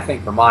industry, I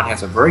think Vermont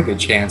has a very good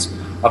chance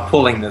of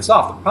pulling this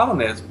off. The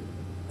problem is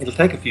it'll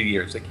take a few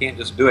years. They can't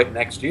just do it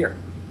next year.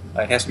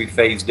 It has to be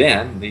phased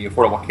in. The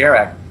Affordable Care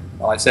Act,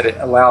 while I said it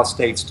allows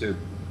states to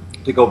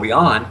go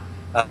beyond,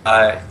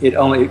 it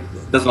only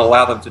doesn't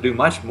allow them to do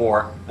much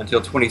more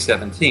until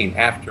 2017,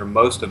 after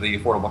most of the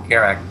Affordable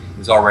Care Act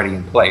is already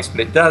in place.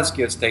 But it does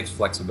give states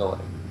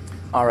flexibility.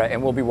 All right,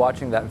 and we'll be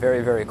watching that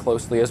very, very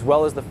closely, as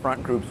well as the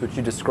front groups, which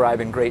you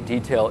describe in great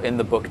detail in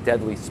the book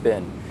Deadly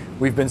Spin.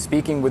 We've been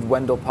speaking with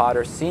Wendell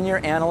Potter, Senior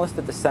Analyst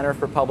at the Center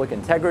for Public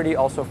Integrity,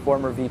 also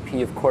former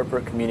VP of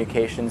Corporate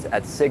Communications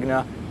at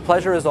Cigna.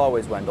 Pleasure as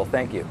always, Wendell.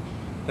 Thank you.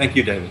 Thank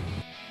you, David.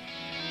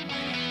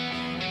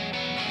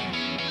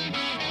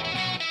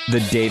 The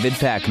David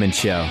Pakman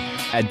Show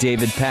at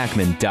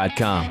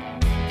davidpakman.com.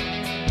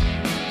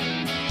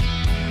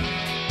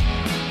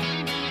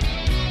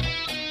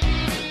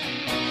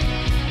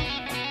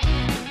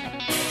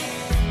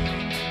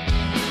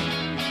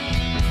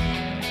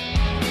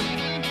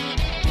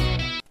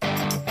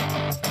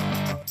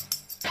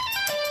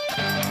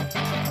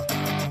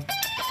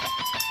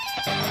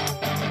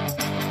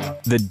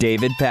 The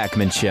David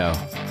Pakman Show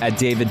at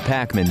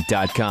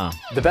davidpakman.com.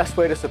 The best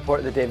way to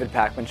support the David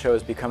Pakman Show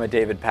is become a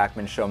David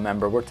Pakman Show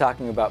member. We're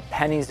talking about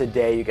pennies a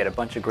day. You get a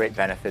bunch of great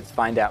benefits.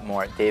 Find out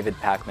more at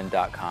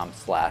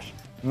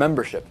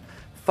davidpakman.com/membership.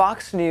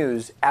 Fox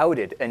News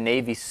outed a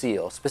Navy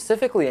SEAL,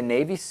 specifically a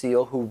Navy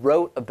SEAL who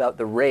wrote about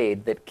the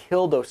raid that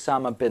killed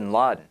Osama bin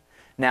Laden.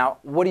 Now,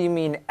 what do you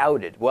mean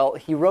outed? Well,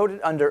 he wrote it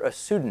under a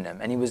pseudonym,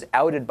 and he was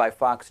outed by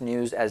Fox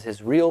News as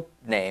his real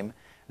name,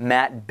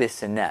 Matt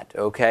Bissonnette,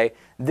 okay?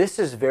 This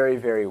is very,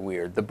 very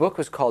weird. The book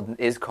is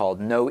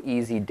called No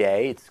Easy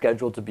Day. It's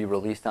scheduled to be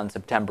released on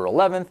September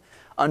 11th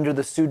under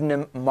the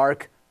pseudonym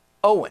Mark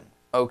Owen,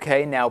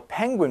 okay? Now,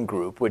 Penguin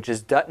Group, which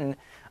is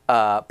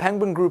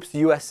Penguin Group's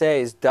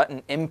USA's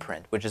Dutton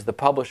imprint, which is the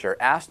publisher,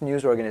 asked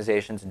news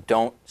organizations,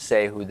 don't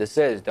say who this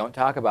is. Don't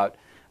talk about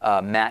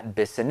Matt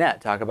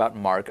Bissonnette. Talk about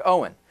Mark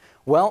Owen.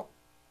 Well,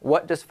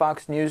 what does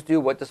Fox News do?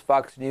 What does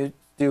Fox News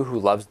do, who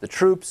loves the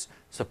troops,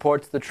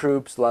 supports the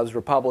troops, loves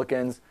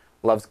Republicans,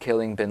 loves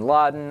killing bin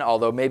Laden,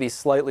 although maybe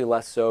slightly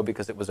less so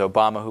because it was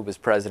Obama who was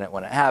president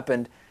when it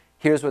happened?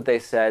 Here's what they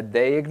said.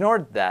 They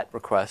ignored that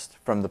request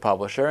from the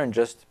publisher and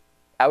just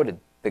outed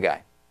the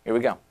guy. Here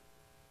we go.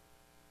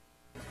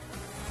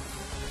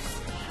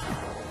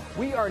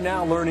 We are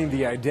now learning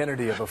the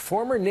identity of a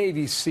former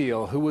Navy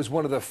SEAL who was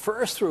one of the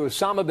first through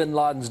Osama bin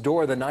Laden's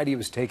door the night he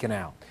was taken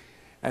out,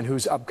 and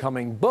whose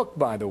upcoming book,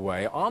 by the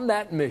way, on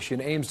that mission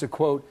aims to,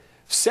 quote,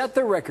 set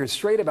the record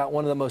straight about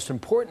one of the most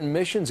important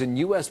missions in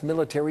U.S.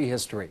 military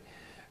history.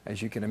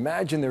 As you can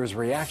imagine, there is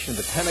reaction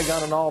to the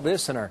Pentagon on all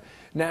this, and our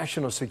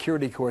national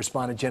security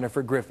correspondent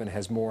Jennifer Griffin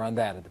has more on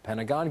that at the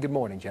Pentagon. Good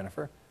morning,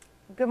 Jennifer.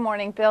 Good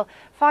morning, Bill.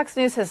 Fox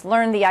News has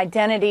learned the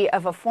identity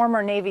of a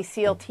former Navy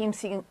SEAL Team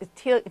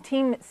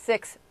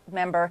 6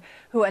 member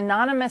who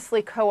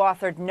anonymously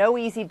co-authored No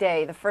Easy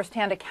Day, the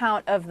first-hand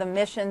account of the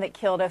mission that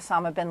killed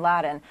Osama bin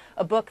Laden,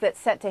 a book that's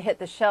set to hit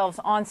the shelves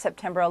on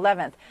September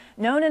 11th.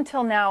 Known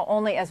until now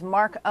only as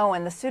Mark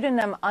Owen, the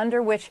pseudonym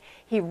under which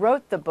he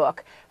wrote the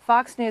book,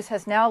 Fox News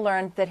has now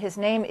learned that his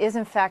name is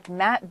in fact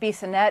Matt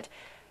Bissonnette,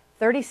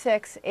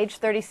 36, age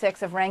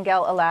 36, of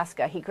Wrangell,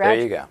 Alaska. There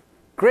you go.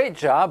 Great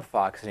job,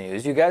 Fox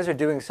News. You guys are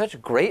doing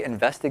such great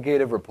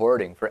investigative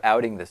reporting for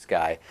outing this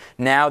guy.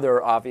 Now there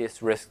are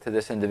obvious risks to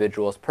this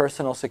individual's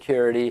personal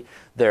security.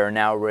 There are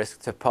now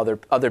risks to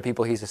other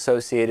people he's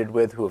associated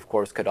with, who of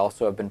course could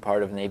also have been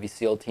part of Navy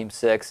SEAL Team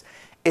 6.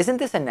 Isn't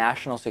this a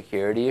national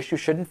security issue?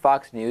 Shouldn't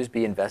Fox News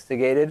be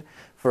investigated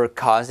for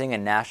causing a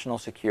national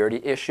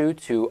security issue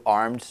to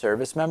armed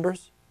service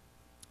members?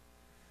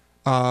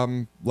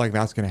 Like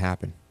that's going to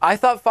happen. I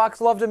thought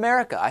Fox loved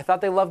America. I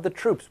thought they loved the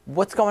troops.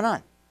 What's going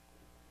on?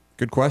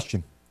 Good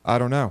question. I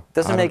don't know.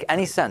 Doesn't make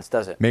any sense,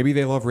 does it? Maybe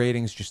they love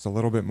ratings just a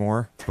little bit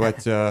more,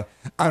 but I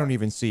don't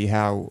even see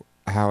how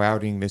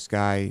outing this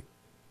guy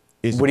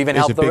would even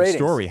help the ratings.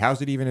 Story.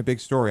 How's it even a big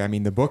story? I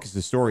mean, the book is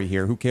the story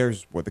here. Who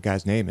cares what the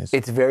guy's name is?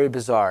 It's very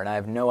bizarre, and I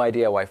have no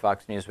idea why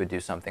Fox News would do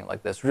something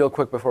like this. Real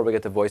quick before we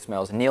get to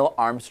voicemails, Neil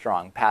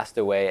Armstrong passed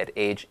away at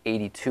age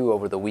 82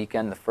 over the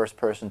weekend, the first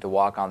person to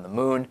walk on the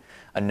moon,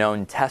 a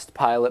known test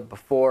pilot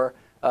before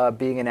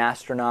being an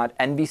astronaut.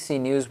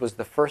 NBC News was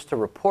the first to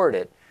report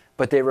it,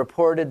 but they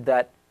reported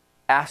that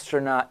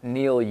astronaut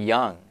Neil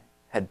Young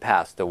had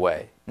passed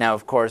away. Now,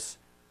 of course,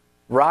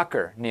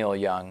 rocker Neil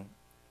Young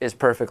is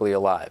perfectly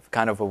alive.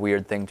 Kind of a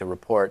weird thing to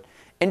report.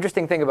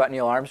 Interesting thing about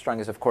Neil Armstrong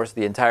is, of course,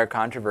 the entire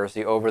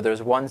controversy over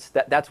that's one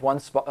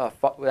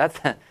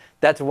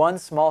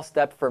small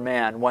step for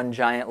man, one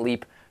giant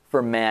leap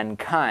for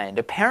mankind.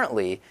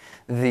 Apparently,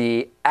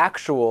 the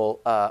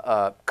actual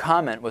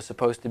comment was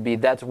supposed to be,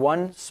 that's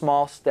one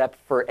small step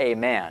for a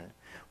man,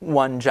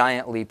 one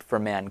giant leap for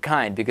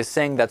mankind, because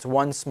saying that's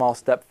one small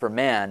step for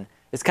man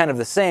is kind of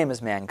the same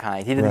as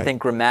mankind. He didn't think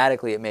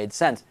grammatically it made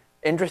sense.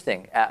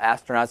 Interesting.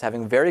 Astronauts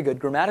having very good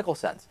grammatical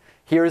sense.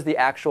 Here's the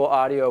actual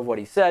audio of what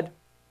he said.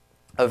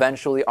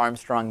 Eventually,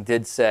 Armstrong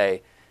did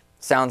say,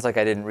 sounds like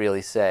I didn't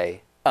really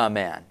say, a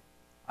man.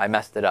 I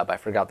messed it up. I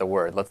forgot the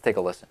word. Let's take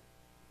a listen.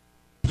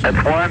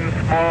 It's one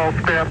small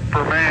step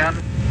for man,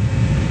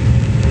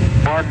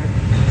 one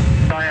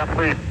giant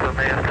leap for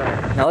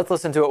mankind. Now let's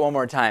listen to it one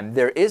more time.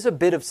 There is a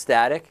bit of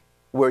static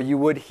where you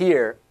would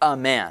hear a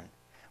man,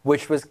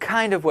 which was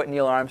kind of what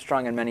Neil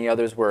Armstrong and many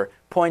others were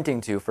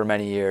pointing to for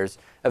many years,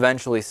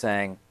 eventually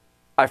saying,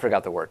 I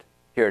forgot the word.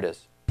 Here it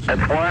is.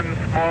 It's one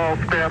small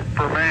step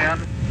for man.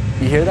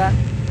 You hear that?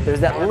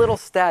 There's that little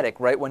static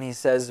right when he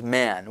says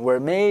man, where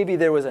maybe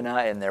there was an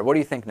 "a" in there. What do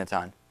you think,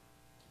 Natan?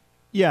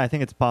 Yeah, I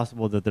think it's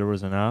possible that there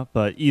was an "a,"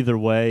 but either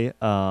way,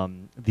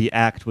 the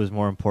act was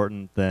more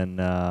important than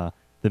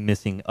the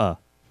missing "a."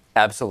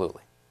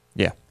 Absolutely.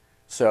 Yeah.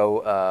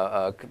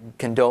 So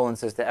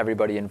condolences to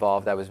everybody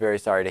involved. I was very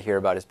sorry to hear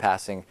about his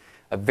passing.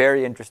 A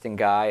very interesting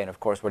guy, and of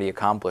course what he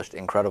accomplished,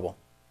 incredible.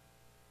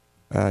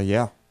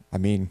 Yeah. I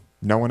mean,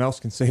 no one else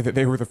can say that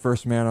they were the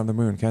first man on the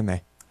moon, can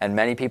they? And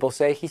many people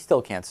say he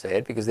still can't say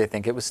it because they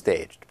think it was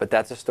staged. But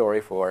that's a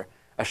story for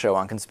a show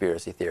on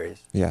conspiracy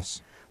theories.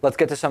 Yes. Let's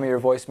get to some of your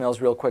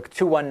voicemails real quick.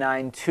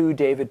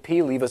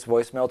 219-2-DAVID-P. Leave us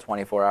voicemail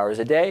 24 hours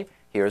a day.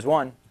 Here's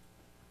one.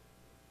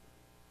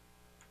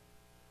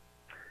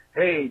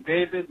 Hey,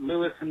 David,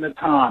 Lewis, and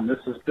Natan. This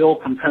is Bill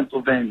from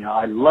Pennsylvania.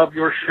 I love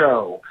your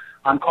show.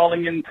 I'm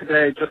calling in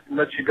today just to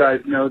let you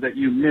guys know that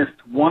you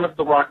missed one of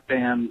the rock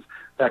bands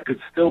that could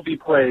still be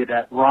played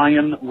at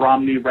Ryan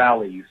Romney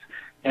rallies,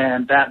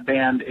 and that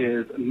band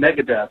is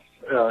Megadeth.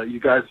 You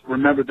guys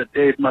remember that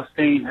Dave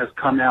Mustaine has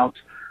come out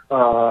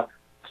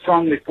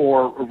strongly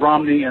for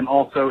Romney and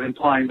also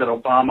implying that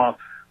Obama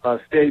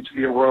staged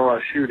the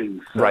Aurora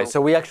shootings. So. Right, so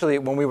we actually,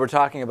 when we were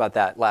talking about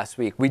that last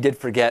week, we did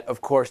forget,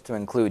 of course, to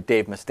include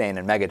Dave Mustaine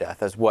and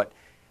Megadeth as what,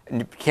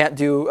 can't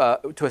do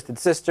Twisted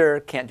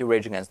Sister, can't do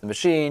Rage Against the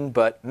Machine,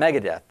 but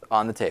Megadeth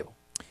on the table.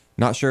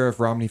 Not sure if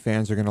Romney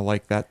fans are going to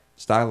like that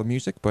style of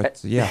music,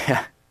 but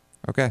yeah.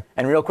 Okay.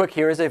 And real quick,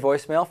 here is a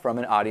voicemail from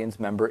an audience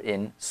member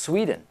in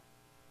Sweden.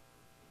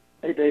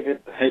 Hey,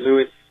 David. Hey,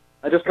 Louis.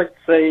 I'd just like to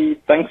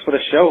say thanks for the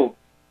show.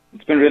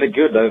 It's been really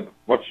good. I've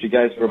watched you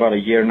guys for about a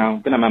year now.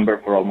 Been a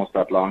member for almost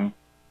that long.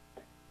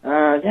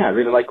 Yeah, I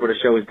really like where the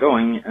show is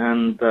going,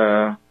 and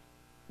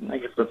I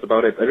guess that's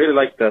about it. I really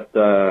like that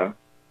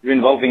you're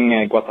involving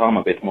Guatam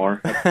a bit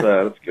more.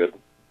 That's good.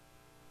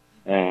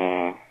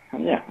 And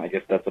yeah, I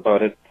guess that's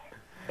about it.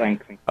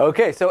 Thanks.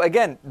 Okay, so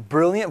again,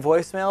 brilliant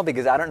voicemail,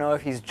 because I don't know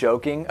if he's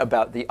joking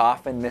about the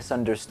often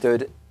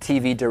misunderstood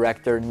TV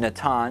director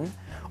Natan,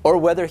 or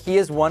whether he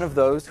is one of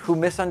those who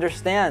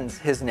misunderstands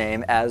his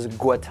name as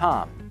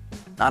Guatam.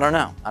 I don't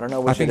know. I don't know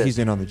which I think he's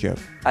in on the joke.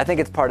 I think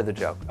it's part of the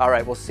joke. All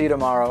right, we'll see you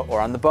tomorrow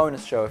or on the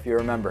bonus show if you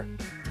remember.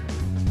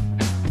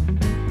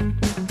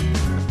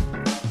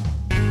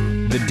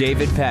 The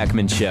David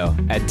Pakman Show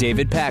at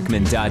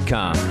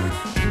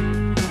davidpakman.com.